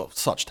he's got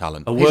such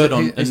talent.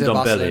 He's a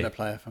Barcelona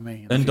player for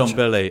me.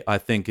 Ndombele, I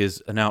think,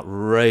 is an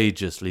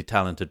outrageously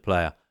talented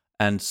player,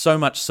 and so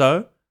much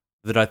so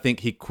that I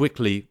think he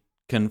quickly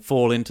can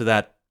fall into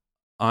that.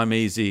 I'm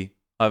easy.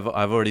 I've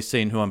already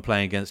seen who I'm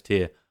playing against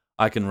here.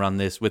 I can run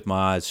this with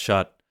my eyes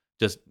shut.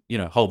 Just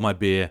hold my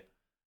beer.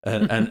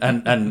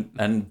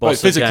 And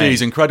boss physically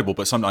he's incredible,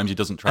 but sometimes he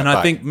doesn't track back.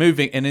 I think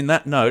in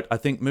that note, I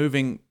think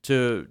moving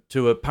to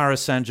a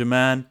Paris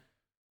Saint-Germain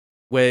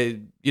where,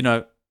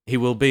 he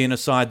will be in a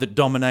side that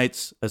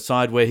dominates, a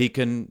side where he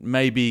can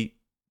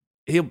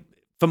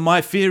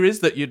my fear is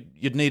that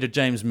you'd need a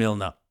James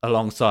Milner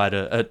alongside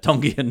a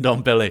Tanguy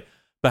Ndombele,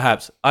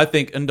 perhaps. I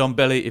think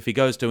Ndombele, if he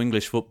goes to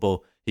English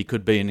football, he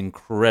could be an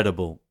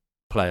incredible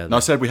player. No, I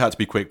said we had to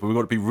be quick, but we've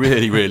got to be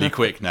really, really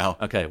quick now.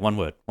 Okay, one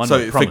word.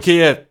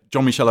 Fekir,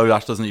 Jean-Michel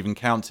Aulas doesn't even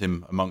count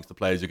him amongst the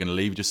players who are going to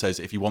leave. He just says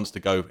if he wants to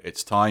go,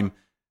 it's time.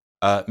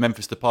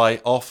 Memphis Depay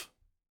off.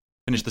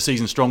 Finished the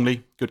season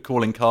strongly. Good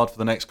calling card for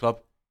the next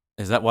club.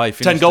 Is that why he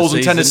finished 10 goals the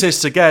and 10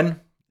 assists again.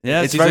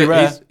 Yeah, it's very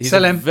rare. He's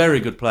a very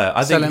good player.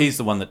 I think he's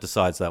the one that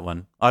decides that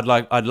one. I'd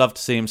love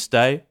to see him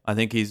stay. I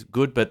think he's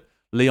good, but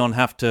Lyon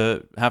have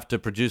to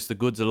produce the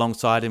goods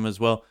alongside him as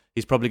well.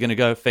 He's probably going to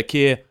go.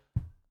 Fekir,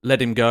 let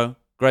him go.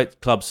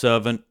 Great club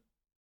servant.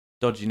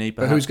 Dodgy knee,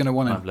 perhaps. But who's going to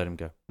want him? I've let him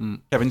go.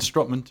 Kevin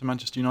Strootman to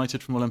Manchester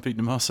United from Olympique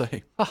de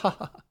Marseille.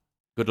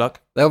 Good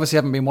luck. They obviously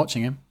haven't been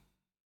watching him.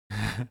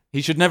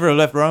 He should never have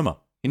left Roma.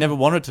 He never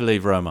wanted to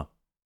leave Roma.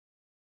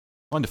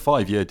 Signed a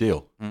 5-year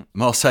deal.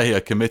 Marseille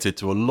are committed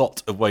to a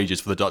lot of wages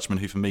for the Dutchman,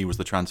 who for me was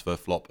the transfer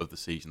flop of the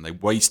season. They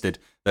wasted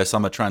their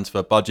summer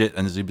transfer budget,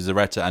 and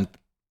Zubizarreta and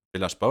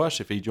Villas-Boas,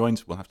 if he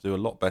joins, will have to do a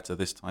lot better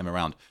this time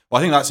around. Well,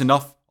 I think that's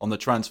enough on the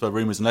transfer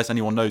rumours, unless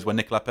anyone knows where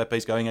Nicolas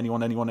Pepe's going.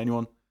 Anyone?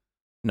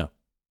 No.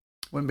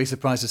 Wouldn't be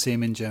surprised to see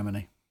him in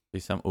Germany.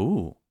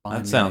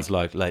 That sounds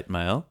like late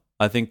mail.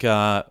 I think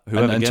whoever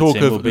and gets talk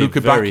him will of be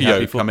Luca very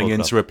happy Bacchio coming football in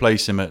club. to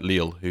replace him at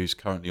Lille, who's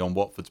currently on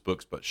Watford's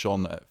books, but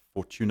shone at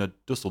Fortuna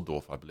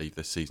Dusseldorf, I believe,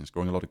 this season,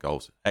 scoring a lot of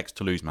goals.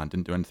 Ex-Toulouse man,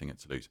 didn't do anything at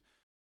Toulouse.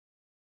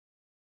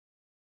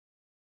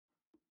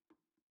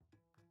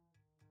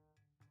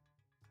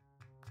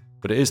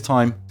 But it is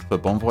time for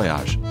Bon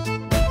Voyage.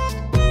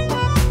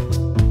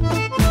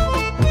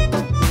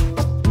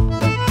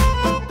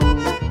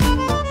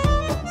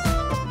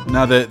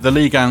 Now, the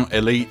Ligue 1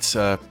 elites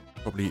are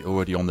probably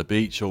already on the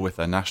beach or with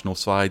their national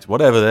sides,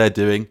 whatever they're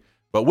doing.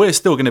 But we're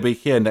still going to be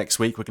here next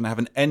week. We're going to have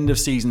an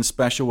end-of-season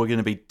special. We're going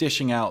to be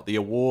dishing out the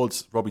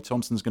awards. Robbie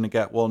Thompson's going to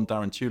get one,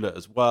 Darren Tuchel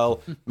as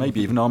well,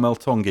 maybe even Armel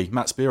Tongi,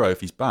 Matt Spiro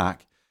if he's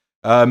back.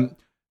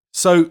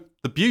 So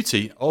the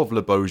beauty of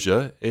Le Beau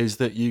Jeu is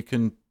that you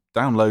can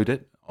download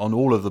it on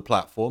all of the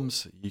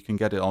platforms. You can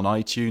get it on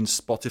iTunes,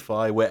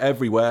 Spotify, we're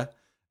everywhere.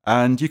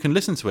 And you can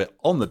listen to it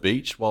on the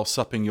beach while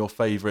supping your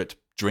favourite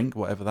drink,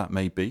 whatever that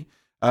may be.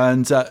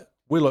 And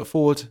we look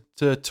forward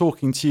to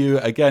talking to you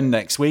again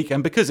next week.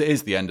 And because it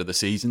is the end of the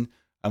season,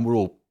 and we're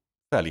all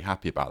fairly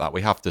happy about that,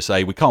 we have to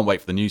say we can't wait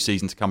for the new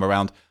season to come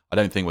around. I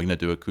don't think we're going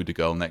to do a coup de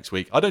gueule next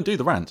week. I don't do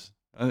the rant.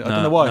 I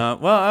don't know why. No.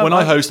 Well, when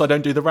I host, I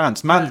don't do the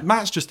rants.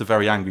 Matt's just a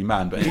very angry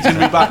man, but he's going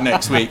to be back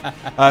next week.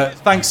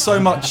 Thanks so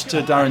much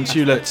to Darren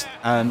Tuchel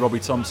and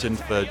Robbie Thompson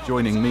for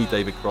joining me,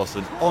 David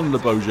Crossan, on Le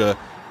Beau Jeu.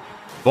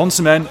 Bon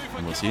semaine,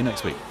 and we'll see you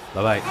next week.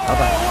 Bye-bye.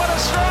 Bye-bye. Oh, what a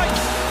strike!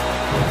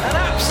 An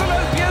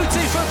absolute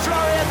beauty from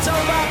Florian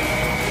Thauvin.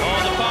 Oh,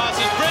 the pass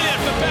is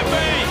brilliant for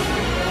Pepe.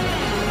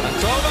 And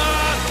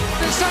Thauvin.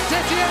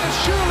 Saint-Etienne has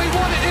surely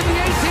won it in the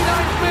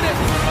 89th minute.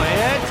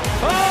 Payet.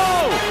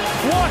 Oh,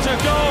 what a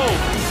goal!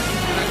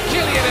 And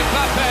Kylian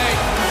Mbappe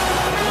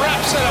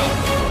wraps it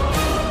up.